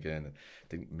 smoking again.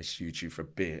 Didn't miss YouTube for a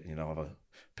bit. Other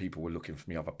people were looking for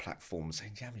me, other platforms,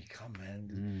 saying, Yammy, come,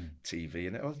 man. TV.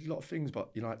 And there was a lot of things, but,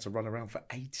 I had to run around for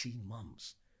 18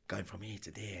 months, going from here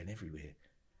to there and everywhere.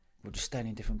 Well, just staying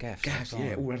in different gaffs.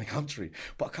 Yeah, all around the country.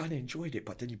 But I kind of enjoyed it.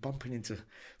 But then you're bumping into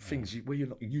things where you're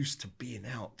not used to being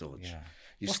out, Dodge. Yeah.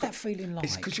 What's that feeling like?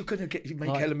 It's because you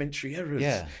make elementary errors.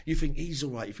 Yeah. You think he's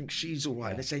all right, you think she's all right.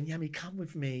 And they're saying, Yammy, come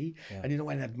with me. Yeah. And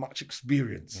I had much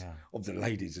experience of the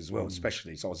ladies as well,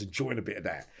 especially. So I was enjoying a bit of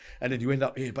that. And then you end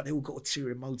up here, but they all got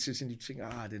ulterior motives and you think,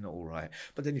 they're not all right.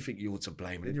 But then you think you're to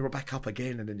blame. And then you're back up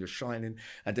again and then you're shining.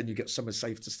 And then you get somewhere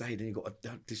safe to stay. Then you've got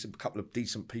a couple of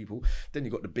decent people. Then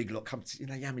you've got the big lot come to,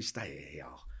 Yammy, stay here.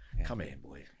 Yeah. Come here,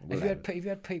 boy. Have you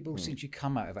had people since you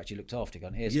come out who've actually looked after you?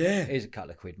 Gone, here's a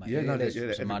couple of quid, mate.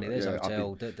 There's some money. There's a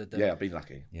hotel. I've been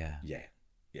lucky. Yeah.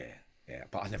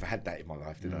 But I never had that in my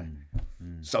life, did I?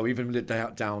 So even with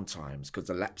the down times, because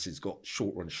the lapses got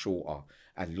shorter and shorter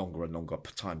and longer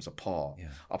times apart,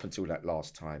 up until that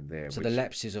last time there. So the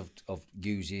lapses of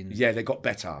using. Yeah, they got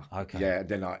better. Okay. Yeah,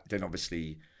 and then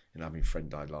obviously. My friend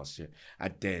died last year.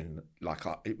 And then,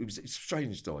 it's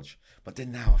strange, Dodge. But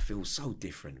then now I feel so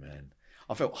different, man.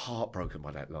 I felt heartbroken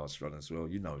by that last run as well.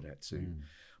 You know that too.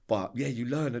 But, yeah, you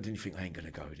learn and then you think, I ain't going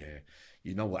to go there.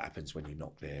 You know what happens when you're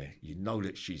not there. You know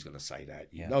that she's going to say that.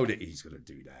 You know that he's going to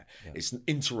do that. Yeah. It's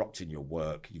interrupting your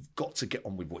work. You've got to get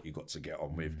on with what you've got to get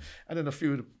on with. And then a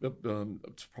few of the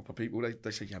proper people,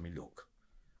 they say, Yammy, look.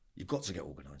 You've got to get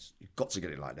organised. You've got to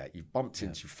get it like that. You've bumped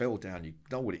into, you fell down, you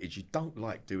know what it is. You don't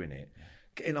like doing it. Yeah.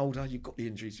 Getting older, you've got the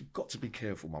injuries. You've got to be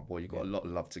careful, my boy. You've got a lot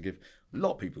of love to give, a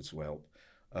lot of people to help.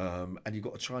 And you've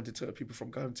got to try and deter people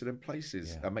from going to them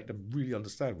places and make them really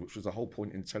understand, which was the whole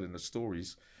point in telling the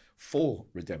stories for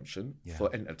redemption, for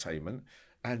entertainment,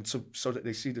 and so that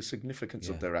they see the significance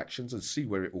of their actions and see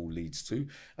where it all leads to,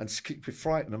 and keep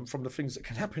frighten them from the things that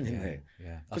can happen in there.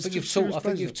 Yeah. I think you've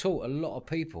taught a lot of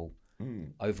people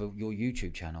over your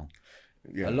YouTube channel.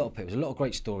 Yeah. A lot of people, there's a lot of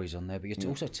great stories on there, but you're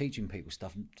also teaching people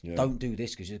stuff. Don't do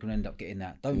this because you're going to end up getting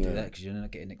that. Don't do that because you're going to end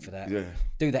up getting nicked for that.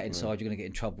 Do that inside, you're going to get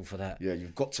in trouble for that. Yeah,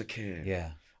 you've got to care.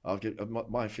 Yeah. I'll get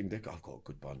my thing. I've got a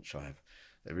good bunch.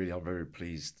 They really are very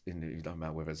pleased. It don't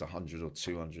matter whether it's 100 or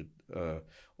 200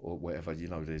 or whatever.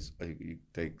 There's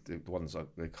the ones that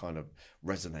they kind of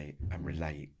resonate and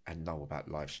relate and know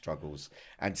about life struggles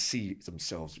and see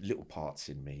themselves little parts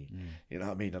in me. You know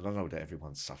what I mean? And I know that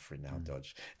everyone's suffering now,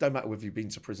 Dodge. Don't matter whether you've been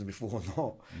to prison before or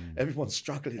not. Everyone's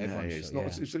struggling now. It's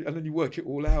not, and then you work it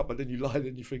all out, but then you lie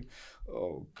and you think,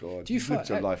 oh God, you've lived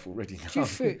your life already now.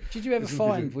 Did you ever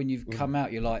find when you've come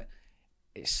out, you're like,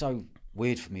 it's so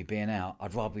weird for me being out.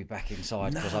 I'd rather be back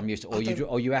inside because I'm used to.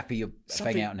 Or you happy you're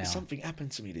bang out now? Something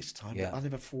happened to me this time. Yeah. I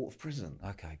never thought of prison.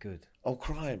 Okay, good. Or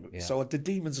crime. Yeah. So the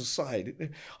demons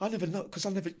aside, I never know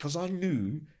because I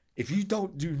knew if you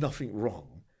don't do nothing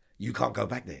wrong, you can't go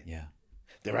back there. Yeah.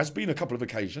 There has been a couple of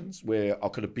occasions where I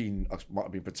might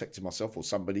have been protecting myself or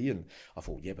somebody, and I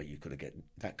thought, yeah, but you could have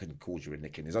that can cause you a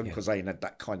nicking. It's only because I ain't had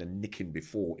that kind of nicking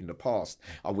before in the past.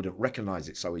 I wouldn't recognise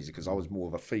it so easy because I was more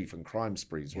of a thief and crime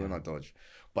sprees, weren't I, Dodge?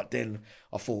 But then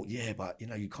I thought, yeah, but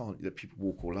you can't let people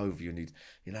walk all over you, and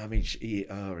eat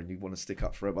her, and you want to stick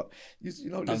up for her, but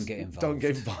don't get involved. Don't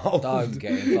get involved. Don't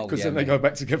get involved. Because then they go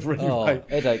back together anyway.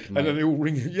 Headache, mate. And then they all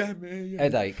ring, Yammy.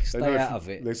 Headache. Stay out of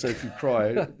it. They say if you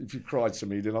cry to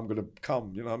me, then I'm going to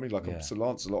come. You know what I mean? Like I'm Sir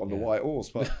Lancelot on the white horse,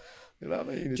 but. You know what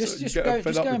I mean? Just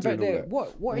going back there,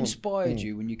 what inspired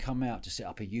you when you come out to set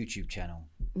up a YouTube channel?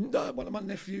 No, one of my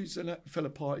nephews and that fell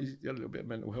apart. He had a little bit of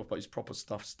mental health, but he's proper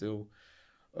stuff still.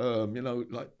 I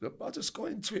just got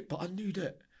into it, but I knew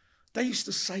that they used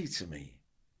to say to me,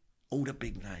 all the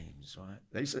big names, right?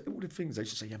 They said all the things. They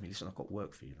used to say, "Yammy, listen, I've got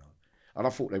work for you now." And I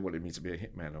thought they wanted me to be a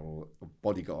hitman or a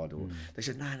bodyguard, or they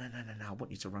said, "No, I want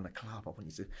you to run a club.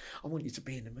 I want you to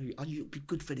be in the movie. You'd be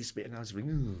good for this bit." And I was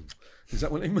thinking, is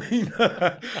that what they mean?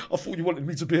 I thought you wanted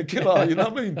me to be a killer, you know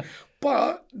what I mean?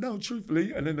 But no,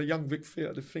 truthfully, and then the young Vic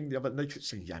Theatre, they kept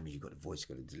saying, "Yammy, you got the voice,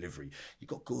 you got the delivery, you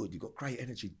got great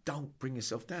energy. Don't bring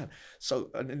yourself down."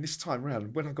 So, and then this time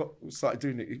round, when I started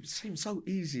doing it, it seemed so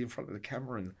easy in front of the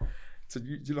camera and. So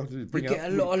you get a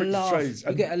lot of love.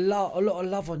 You get a lot of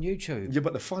love on YouTube. Yeah,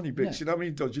 but the funny bits, you know what I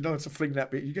mean, Dodge? You know how to fling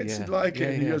that bit. You get to like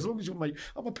it. As long as you make,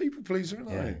 I'm a people pleaser,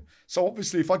 aren't I? So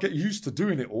obviously, if I get used to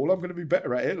doing it all, I'm going to be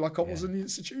better at it, like I was in the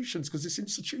institutions, because it's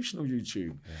institutional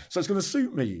YouTube. So it's going to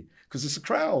suit me because it's a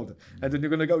crowd, and then you're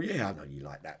going to go, yeah, I know you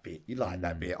like that bit. You like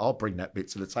that bit. I'll bring that bit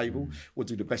to the table. We'll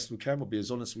do the best we can. We'll be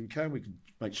as honest as we can. We can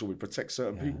make sure we protect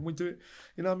certain people. And we do it.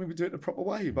 You know what I mean? We do it in the proper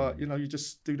way. But you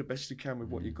just do the best you can with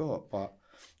what you got. But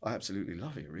I absolutely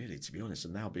love it, really, to be honest.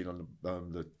 And now being on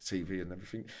the TV and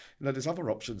everything, there's other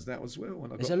options now as well.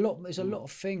 And there's a lot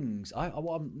of things.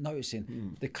 What I'm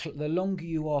noticing, the longer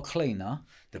you are cleaner,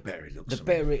 the better it looks. The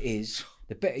better it is.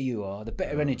 The better you are, the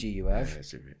better energy you have.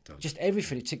 Yeah, just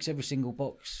everything. It ticks every single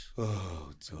box.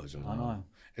 Oh, George, I know.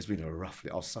 It's been a rough.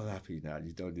 I was so happy now.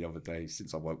 The other day,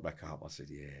 since I woke back up, I said,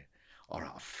 yeah. All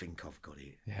right, I think I've got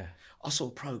it. Yeah. I saw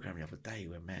a programme the other day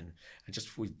where and just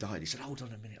before he died, he said, hold on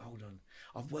a minute, hold on.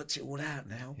 I've worked it all out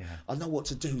now. Yeah. I know what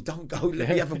to do. Don't go. Let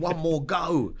me have one more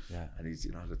go. Yeah. And he's,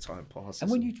 the time passes.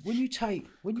 And when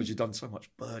you've done so much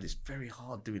bird, it's very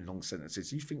hard doing long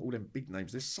sentences. You think all them big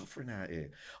names, they're suffering out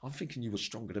here. I'm thinking you were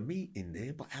stronger than me in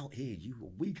there, but out here you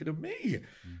were weaker than me.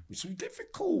 It's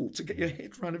difficult to get your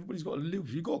head around. Everybody's got to live.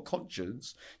 You've got a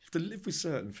conscience. You have to live with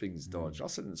certain things, Dodge. I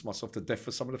sentenced myself to death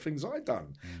for some of the things I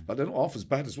done, but they're not half as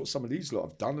bad as what some of these lot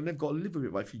have done, and they've got to live with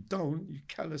it. But if you don't, you're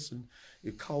callous and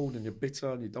you're cold and you're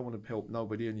bitter and you don't want to help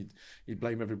nobody and you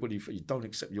blame everybody for you don't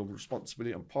accept your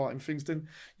responsibility and part in things, then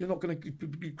you're not going to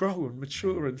grow and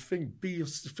mature and be your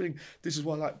thing. This is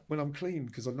why I like when I'm clean,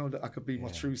 because I know that I could be my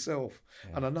true self,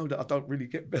 and I know that I don't really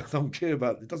I don't care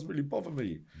about it. It doesn't really bother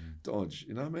me, Dodge.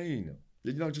 You know what I mean?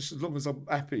 Just as long as I'm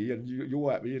happy and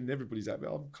you're happy and everybody's happy,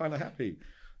 I'm kind of happy.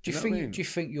 Do you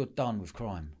think you're done with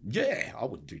crime? Yeah, I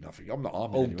wouldn't do nothing. I'm not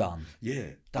harming anyone. Done. Yeah,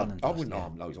 done. I wouldn't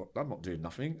harm loads. I'm not doing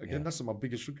nothing. Again, that's my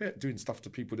biggest regret, doing stuff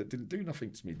to people that didn't do nothing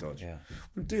to me, Dodge. Yeah.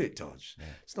 Wouldn't do it, Dodge. Yeah.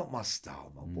 It's not my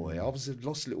style, my boy. I was a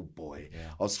lost little boy.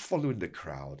 Yeah. I was following the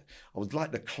crowd. I was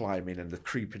like the climbing and the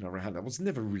creeping around. I was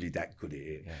never really that good at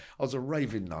it. Yeah. I was a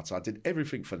raving nut. I did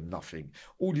everything for nothing.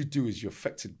 All you do is you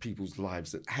affected people's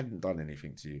lives that hadn't done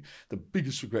anything to you. The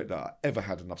biggest regret that I ever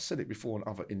had, and I've said it before in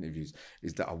other interviews,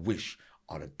 is that I wish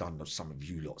I'd have done some of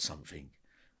you lot something,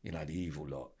 the evil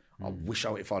lot. I wish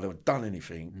if I'd have done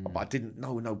anything, but I didn't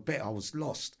know no better. I was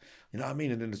lost, you know what I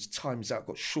mean? And then as times out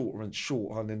got shorter and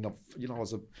shorter, and then I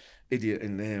was an idiot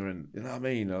in there, and you know what I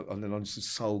mean? And then I used to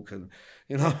sulk, and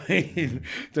you know what I mean?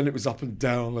 Then it was up and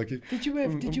down. Did you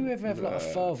ever have like a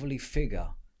fatherly figure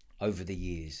over the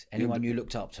years? Anyone you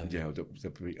looked up to? Yeah, a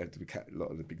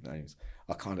lot of the big names.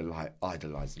 I kind of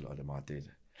idolised a lot of them. I did.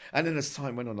 And then as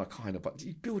time went on, but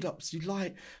you build up,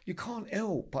 you can't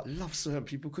help but love certain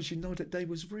people because you know that they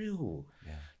was real.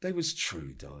 Yeah. They was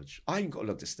true, Dodge. I ain't got a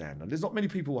lot to stand on. There's not many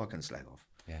people I can slag off,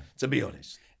 to be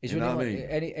honest. Is there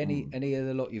any of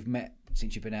the lot you've met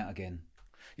since you've been out again?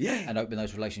 Yeah. And open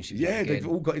those relationships. Yeah, they've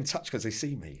all got in touch because they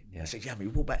see me. Yeah. They say,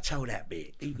 Yammy, walk back, tell that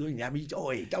bit. You going, Yammy?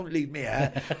 Oi, don't leave me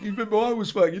out. You remember I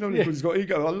was like, everybody's got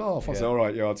ego. I laugh. I say, all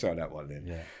right, I'll tell that one then.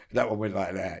 Yeah. That one went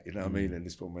like that, you know what I mean? And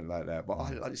this one went like that. But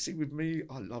I see with me,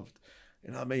 I loved,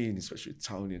 you know what I mean? Especially with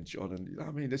Tony and John, and you know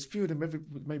what I mean? There's a few of them,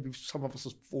 maybe some of us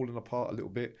have fallen apart a little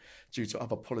bit due to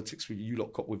other politics where you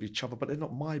lot got with each other, but they're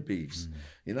not my beefs,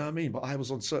 you know what I mean? But I was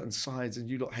on certain sides and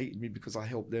you lot hated me because I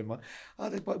helped them.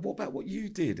 But what about what you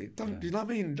did? You know what I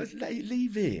mean?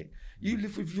 Leave it. You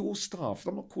live with your stuff.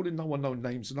 I'm not calling no one no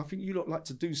names, and I think you lot like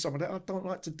to do some of that. I don't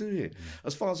like to do it.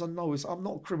 As far as I know, I'm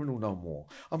not a criminal no more.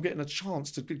 I'm getting a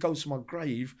chance to go to my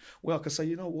grave where I can say,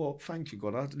 you know what, thank you,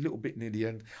 God. I had a little bit near the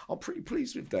end. I'm pretty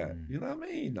pleased with that. You know what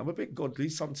I mean? I'm a bit godly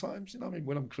sometimes, you know what I mean?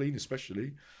 When I'm clean,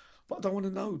 especially. But I don't want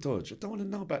to know, Dodge. I don't want to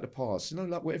know about the past. You know,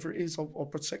 like whatever it is, I'll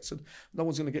protect it. No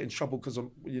one's going to get in trouble because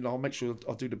I'll make sure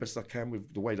I'll do the best I can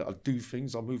with the way that I do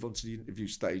things. I'll move on to the interview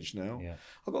stage now. Yeah.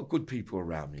 I've got good people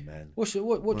around me, man. What do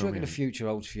you reckon the future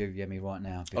holds for you, Yammy, right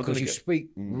now? Because you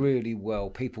speak really well.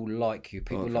 People like you.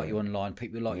 People like you online.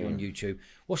 People like you on YouTube.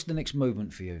 What's the next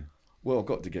movement for you? Well, I've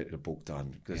got to get the book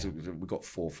done because we've got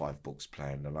 4 or 5 books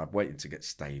planned, and I'm waiting to get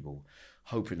stable,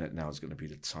 hoping that now is going to be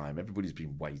the time. Everybody's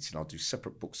been waiting. I'll do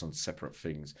separate books on separate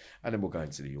things, and then we'll go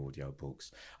into the audio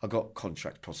books. I've got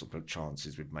contract possible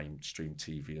chances with mainstream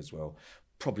TV as well.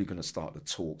 Probably going to start the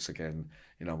talks again,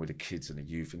 you know, with the kids and the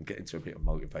youth and get into a bit of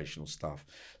motivational stuff.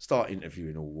 Start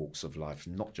interviewing all walks of life,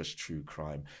 not just true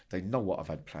crime. They know what I've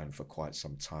had planned for quite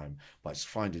some time, but it's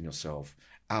finding yourself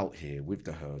out here with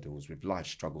the hurdles, with life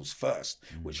struggles first,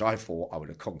 which I thought I would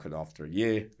have conquered after a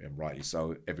year, and rightly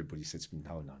so. Everybody said to me,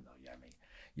 no, Yammy,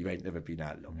 you ain't never been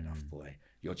out long enough, boy.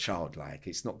 You're childlike.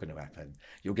 It's not going to happen.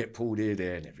 You'll get pulled here,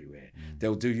 there, and everywhere.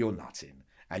 They'll do your nutting.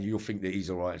 And you'll think that he's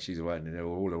all right and she's all right and they're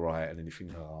all right, and then you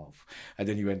think, oh, and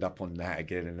then you end up on that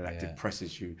again, and then that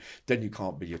depresses you. Then you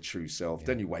can't be your true self.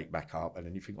 Then you wake back up, and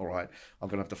then you think, all right, I'm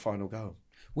going to have the final go.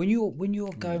 When you're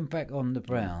going back on the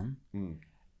brown,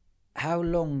 how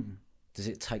long does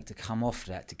it take to come off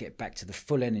that to get back to the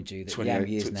full energy that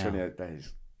Yammy is now? 28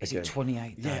 days. Is it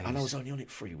 28 days? Yeah, and I was only on it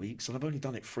 3 weeks, and I've only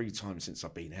done it 3 times since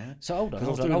I've been here. So hold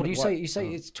on. You say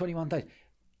it's 21 days.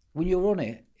 When you're on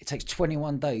it, it takes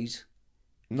 21 days.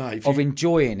 Of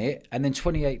enjoying it, and then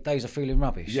 28 days of feeling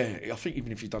rubbish. Yeah, I think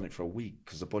even if you've done it for a week,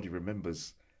 because the body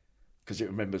remembers, because it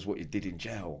remembers what you did in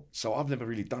jail. So I've never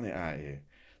really done it out here.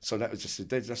 So that was just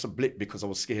that's a blip, because I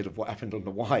was scared of what happened on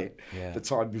the white the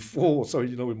time before. So,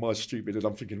 you know, in my stupid head,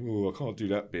 I'm thinking, oh, I can't do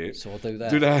that bit. So I'll do that.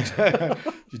 Do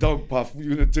that. You don't puff.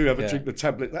 You're going to have a drink the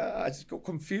tablet. It just got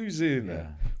confusing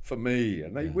for me.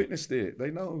 And they witnessed it.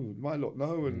 They know. My lot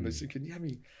know. And they're thinking,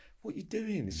 Yammy, what are you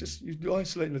doing? It's just, you're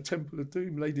isolating the Temple of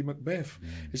Doom, Lady Macbeth.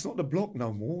 It's not the block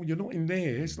no more. You're not in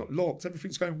there. It's not locked.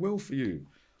 Everything's going well for you.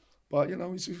 But, you know,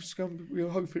 we're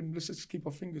hoping, let's just keep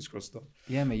our fingers crossed up.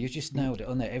 Yeah, mate, you just nailed it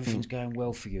on there. Everything's going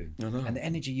well for you. I know. And the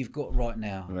energy you've got right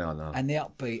now. Yeah, I know. And the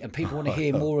upbeat. And people want to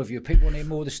hear more of you. People want to hear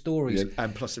more of the stories. Yeah,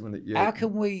 and plus, how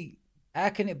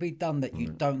can it be done that you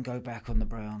don't go back on the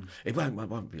brown? It won't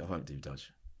be. I won't do,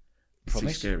 Dodge. It's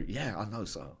Promise? too scary. Yeah, I know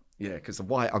so. Yeah, because the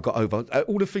white I got over,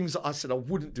 all the things that I said I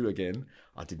wouldn't do again,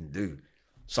 I didn't do.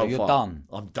 So you're far, done?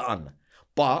 I'm done.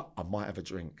 But I might have a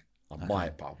drink. I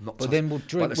might, but I'm not. But then we'll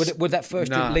drink. Would that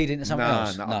first drink lead into something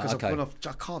else? No, because I've gone off.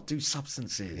 I can't do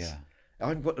substances. Yeah. I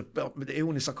haven't got the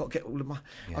illness. I got to get all of my.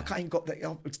 I ain't got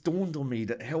that. It's dawned on me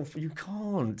that health. You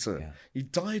can't. You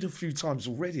died a few times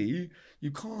already. You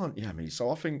can't, Yammy.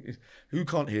 So I think who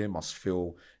can't hear must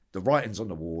feel. The writing's on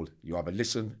the wall. You either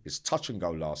listen. It's touch and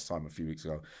go last time a few weeks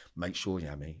ago. Make sure,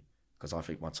 Yammy, because I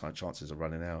think my chances are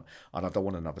running out. And I don't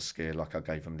want another scare like I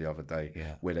gave them the other day,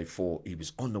 where they thought he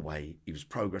was on the way, he was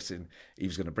progressing, he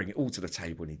was going to bring it all to the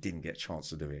table, and he didn't get a chance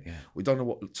to do it. Yeah. We don't know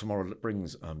what tomorrow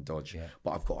brings, Dodge,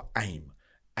 but I've got to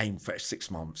aim for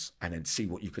 6 months, and then see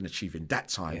what you can achieve in that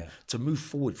time to move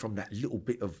forward from that little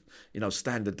bit of,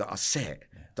 standard that I set,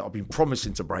 that I've been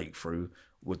promising to break through.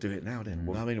 We'll do it now then.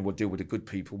 Well, I mean, we'll deal with the good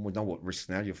people. We know what risks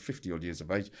now. You're 50 odd years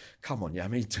of age. Come on,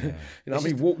 Yammy. You know what I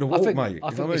mean? Walk the walk, mate. I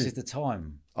think this is the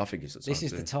time. I think it's the time. This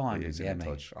is the time. It is, Yammy.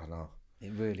 Dodge. I know.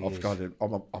 It really is.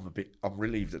 I'm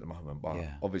relieved at the moment, but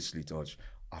obviously, Dodge,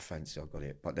 I fancy I've got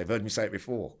it. But they've heard me say it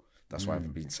before. That's why I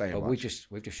haven't been saying much. We've just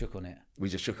shook on it. We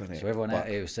just shook on it. So everyone out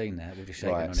here has seen that. We've just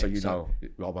shaken on it. So you know,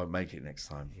 I won't make it next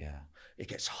time. Yeah. It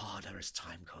gets harder as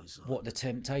time goes on. What, the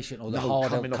temptation or the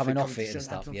harder coming off it and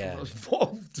stuff? Yeah.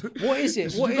 What is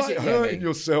it? What is it? Hurting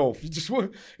yourself. You just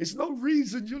want. It's no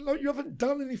reason. You haven't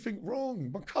done anything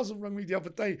wrong. My cousin rang me the other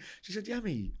day. She said,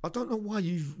 "Yammy, I don't know why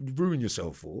you've ruined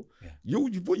yourself for.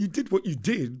 What you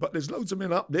did, but there's loads of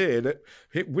men up there that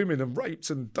hit women and raped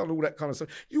and done all that kind of stuff.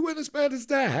 You weren't as bad as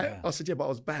that." Yeah. I said, "Yeah, but I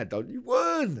was bad, though." You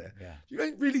weren't. Yeah. You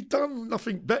ain't really done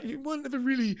nothing bad. You weren't ever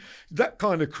really that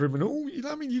kind of criminal. You know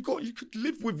what I mean? You could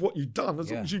live with what you've done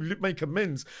as long as you make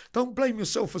amends. Don't blame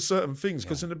yourself for certain things,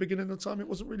 because in the beginning of the time it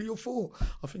wasn't really your fault.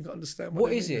 I think I understand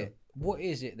what is it. What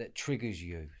is it that triggers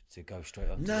you to go straight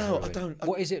on? No, I don't.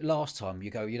 What is it last time you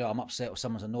go, I'm upset or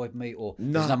someone's annoyed me, or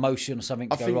there's an emotion or something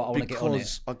to go, right, I want to get on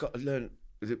it? I got to learn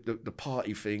the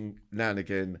party thing now and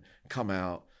again, come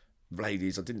out,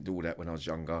 ladies. I didn't do all that when I was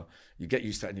younger. You get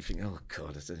used to it and you think, oh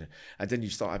God, and then you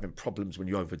start having problems when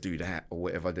you overdo that or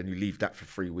whatever. Then you leave that for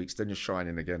 3 weeks. Then you're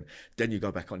shining again. Then you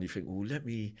go back on. You think, well,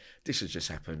 this has just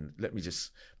happened. Let me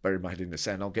just bury my head in the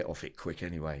sand. I'll get off it quick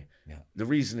anyway. Yeah. The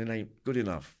reasoning ain't good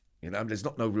enough. There's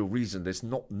no real reason. There's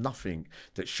nothing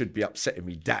that should be upsetting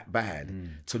me that bad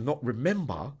to not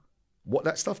remember what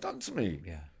that stuff done to me.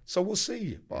 Yeah. So we'll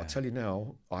see. But I'll tell you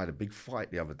now, I had a big fight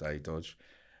the other day, Dodge,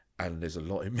 and there's a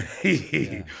lot in me.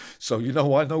 Yeah. So,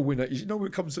 I know when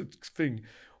it comes to thing,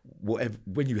 whatever,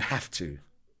 when you have to,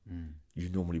 you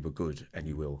normally were good and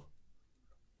you will.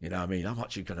 You know what I mean? How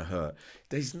much you're going to hurt?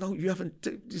 There's no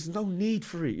need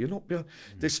for it. You're not,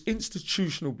 this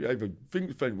institutional behaviour,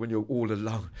 when you're all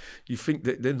alone, you think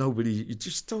that there's nobody, you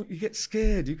just don't, you get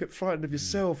scared, you get frightened of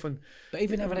yourself. But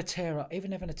even having a tear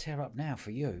up now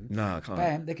for you, no, I can't.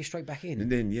 Bam, they get straight back in.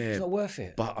 And then, it's not worth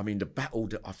it. But I mean, the battle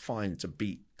that I find to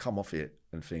come off it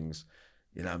and things,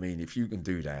 you know what I mean? If you can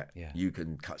do that, you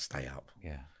can stay up.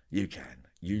 Yeah. You can.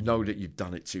 You know that you've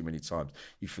done it too many times.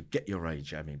 You forget your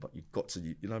age, Yammy, but you've got to,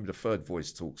 the third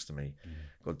voice talks to me.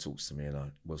 God talks to me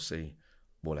and we'll see.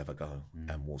 We'll have a go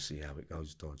and we'll see how it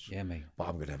goes, Dodge. Yeah, me. But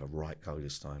I'm going to have a right go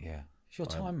this time. Yeah. It's your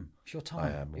time. It's your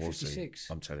time. I am. You're 56.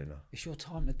 I'm telling her. It's your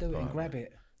time to do it and grab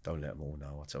it. Don't let them all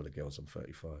know. I tell the girls I'm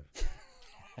 35.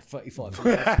 35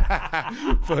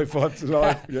 35 to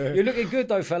life, yeah. You're looking good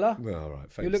though, fella. Well, all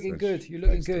right. Thanks, You're looking Dodge. good. You're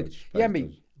looking Thanks, good.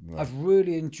 Yammy, No. I've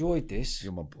really enjoyed this.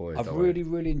 You're my boy. I've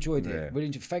really enjoyed it. Yeah.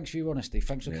 Really thanks for your honesty.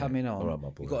 Thanks for coming on. All right, my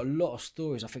boy. You've got a lot of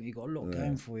stories. I think you've got a lot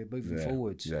going for you moving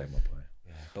forwards. Yeah, my boy.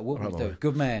 But what we do,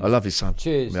 good man. I love you, son.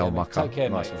 Cheers. Take care,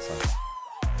 nice mate. one, son.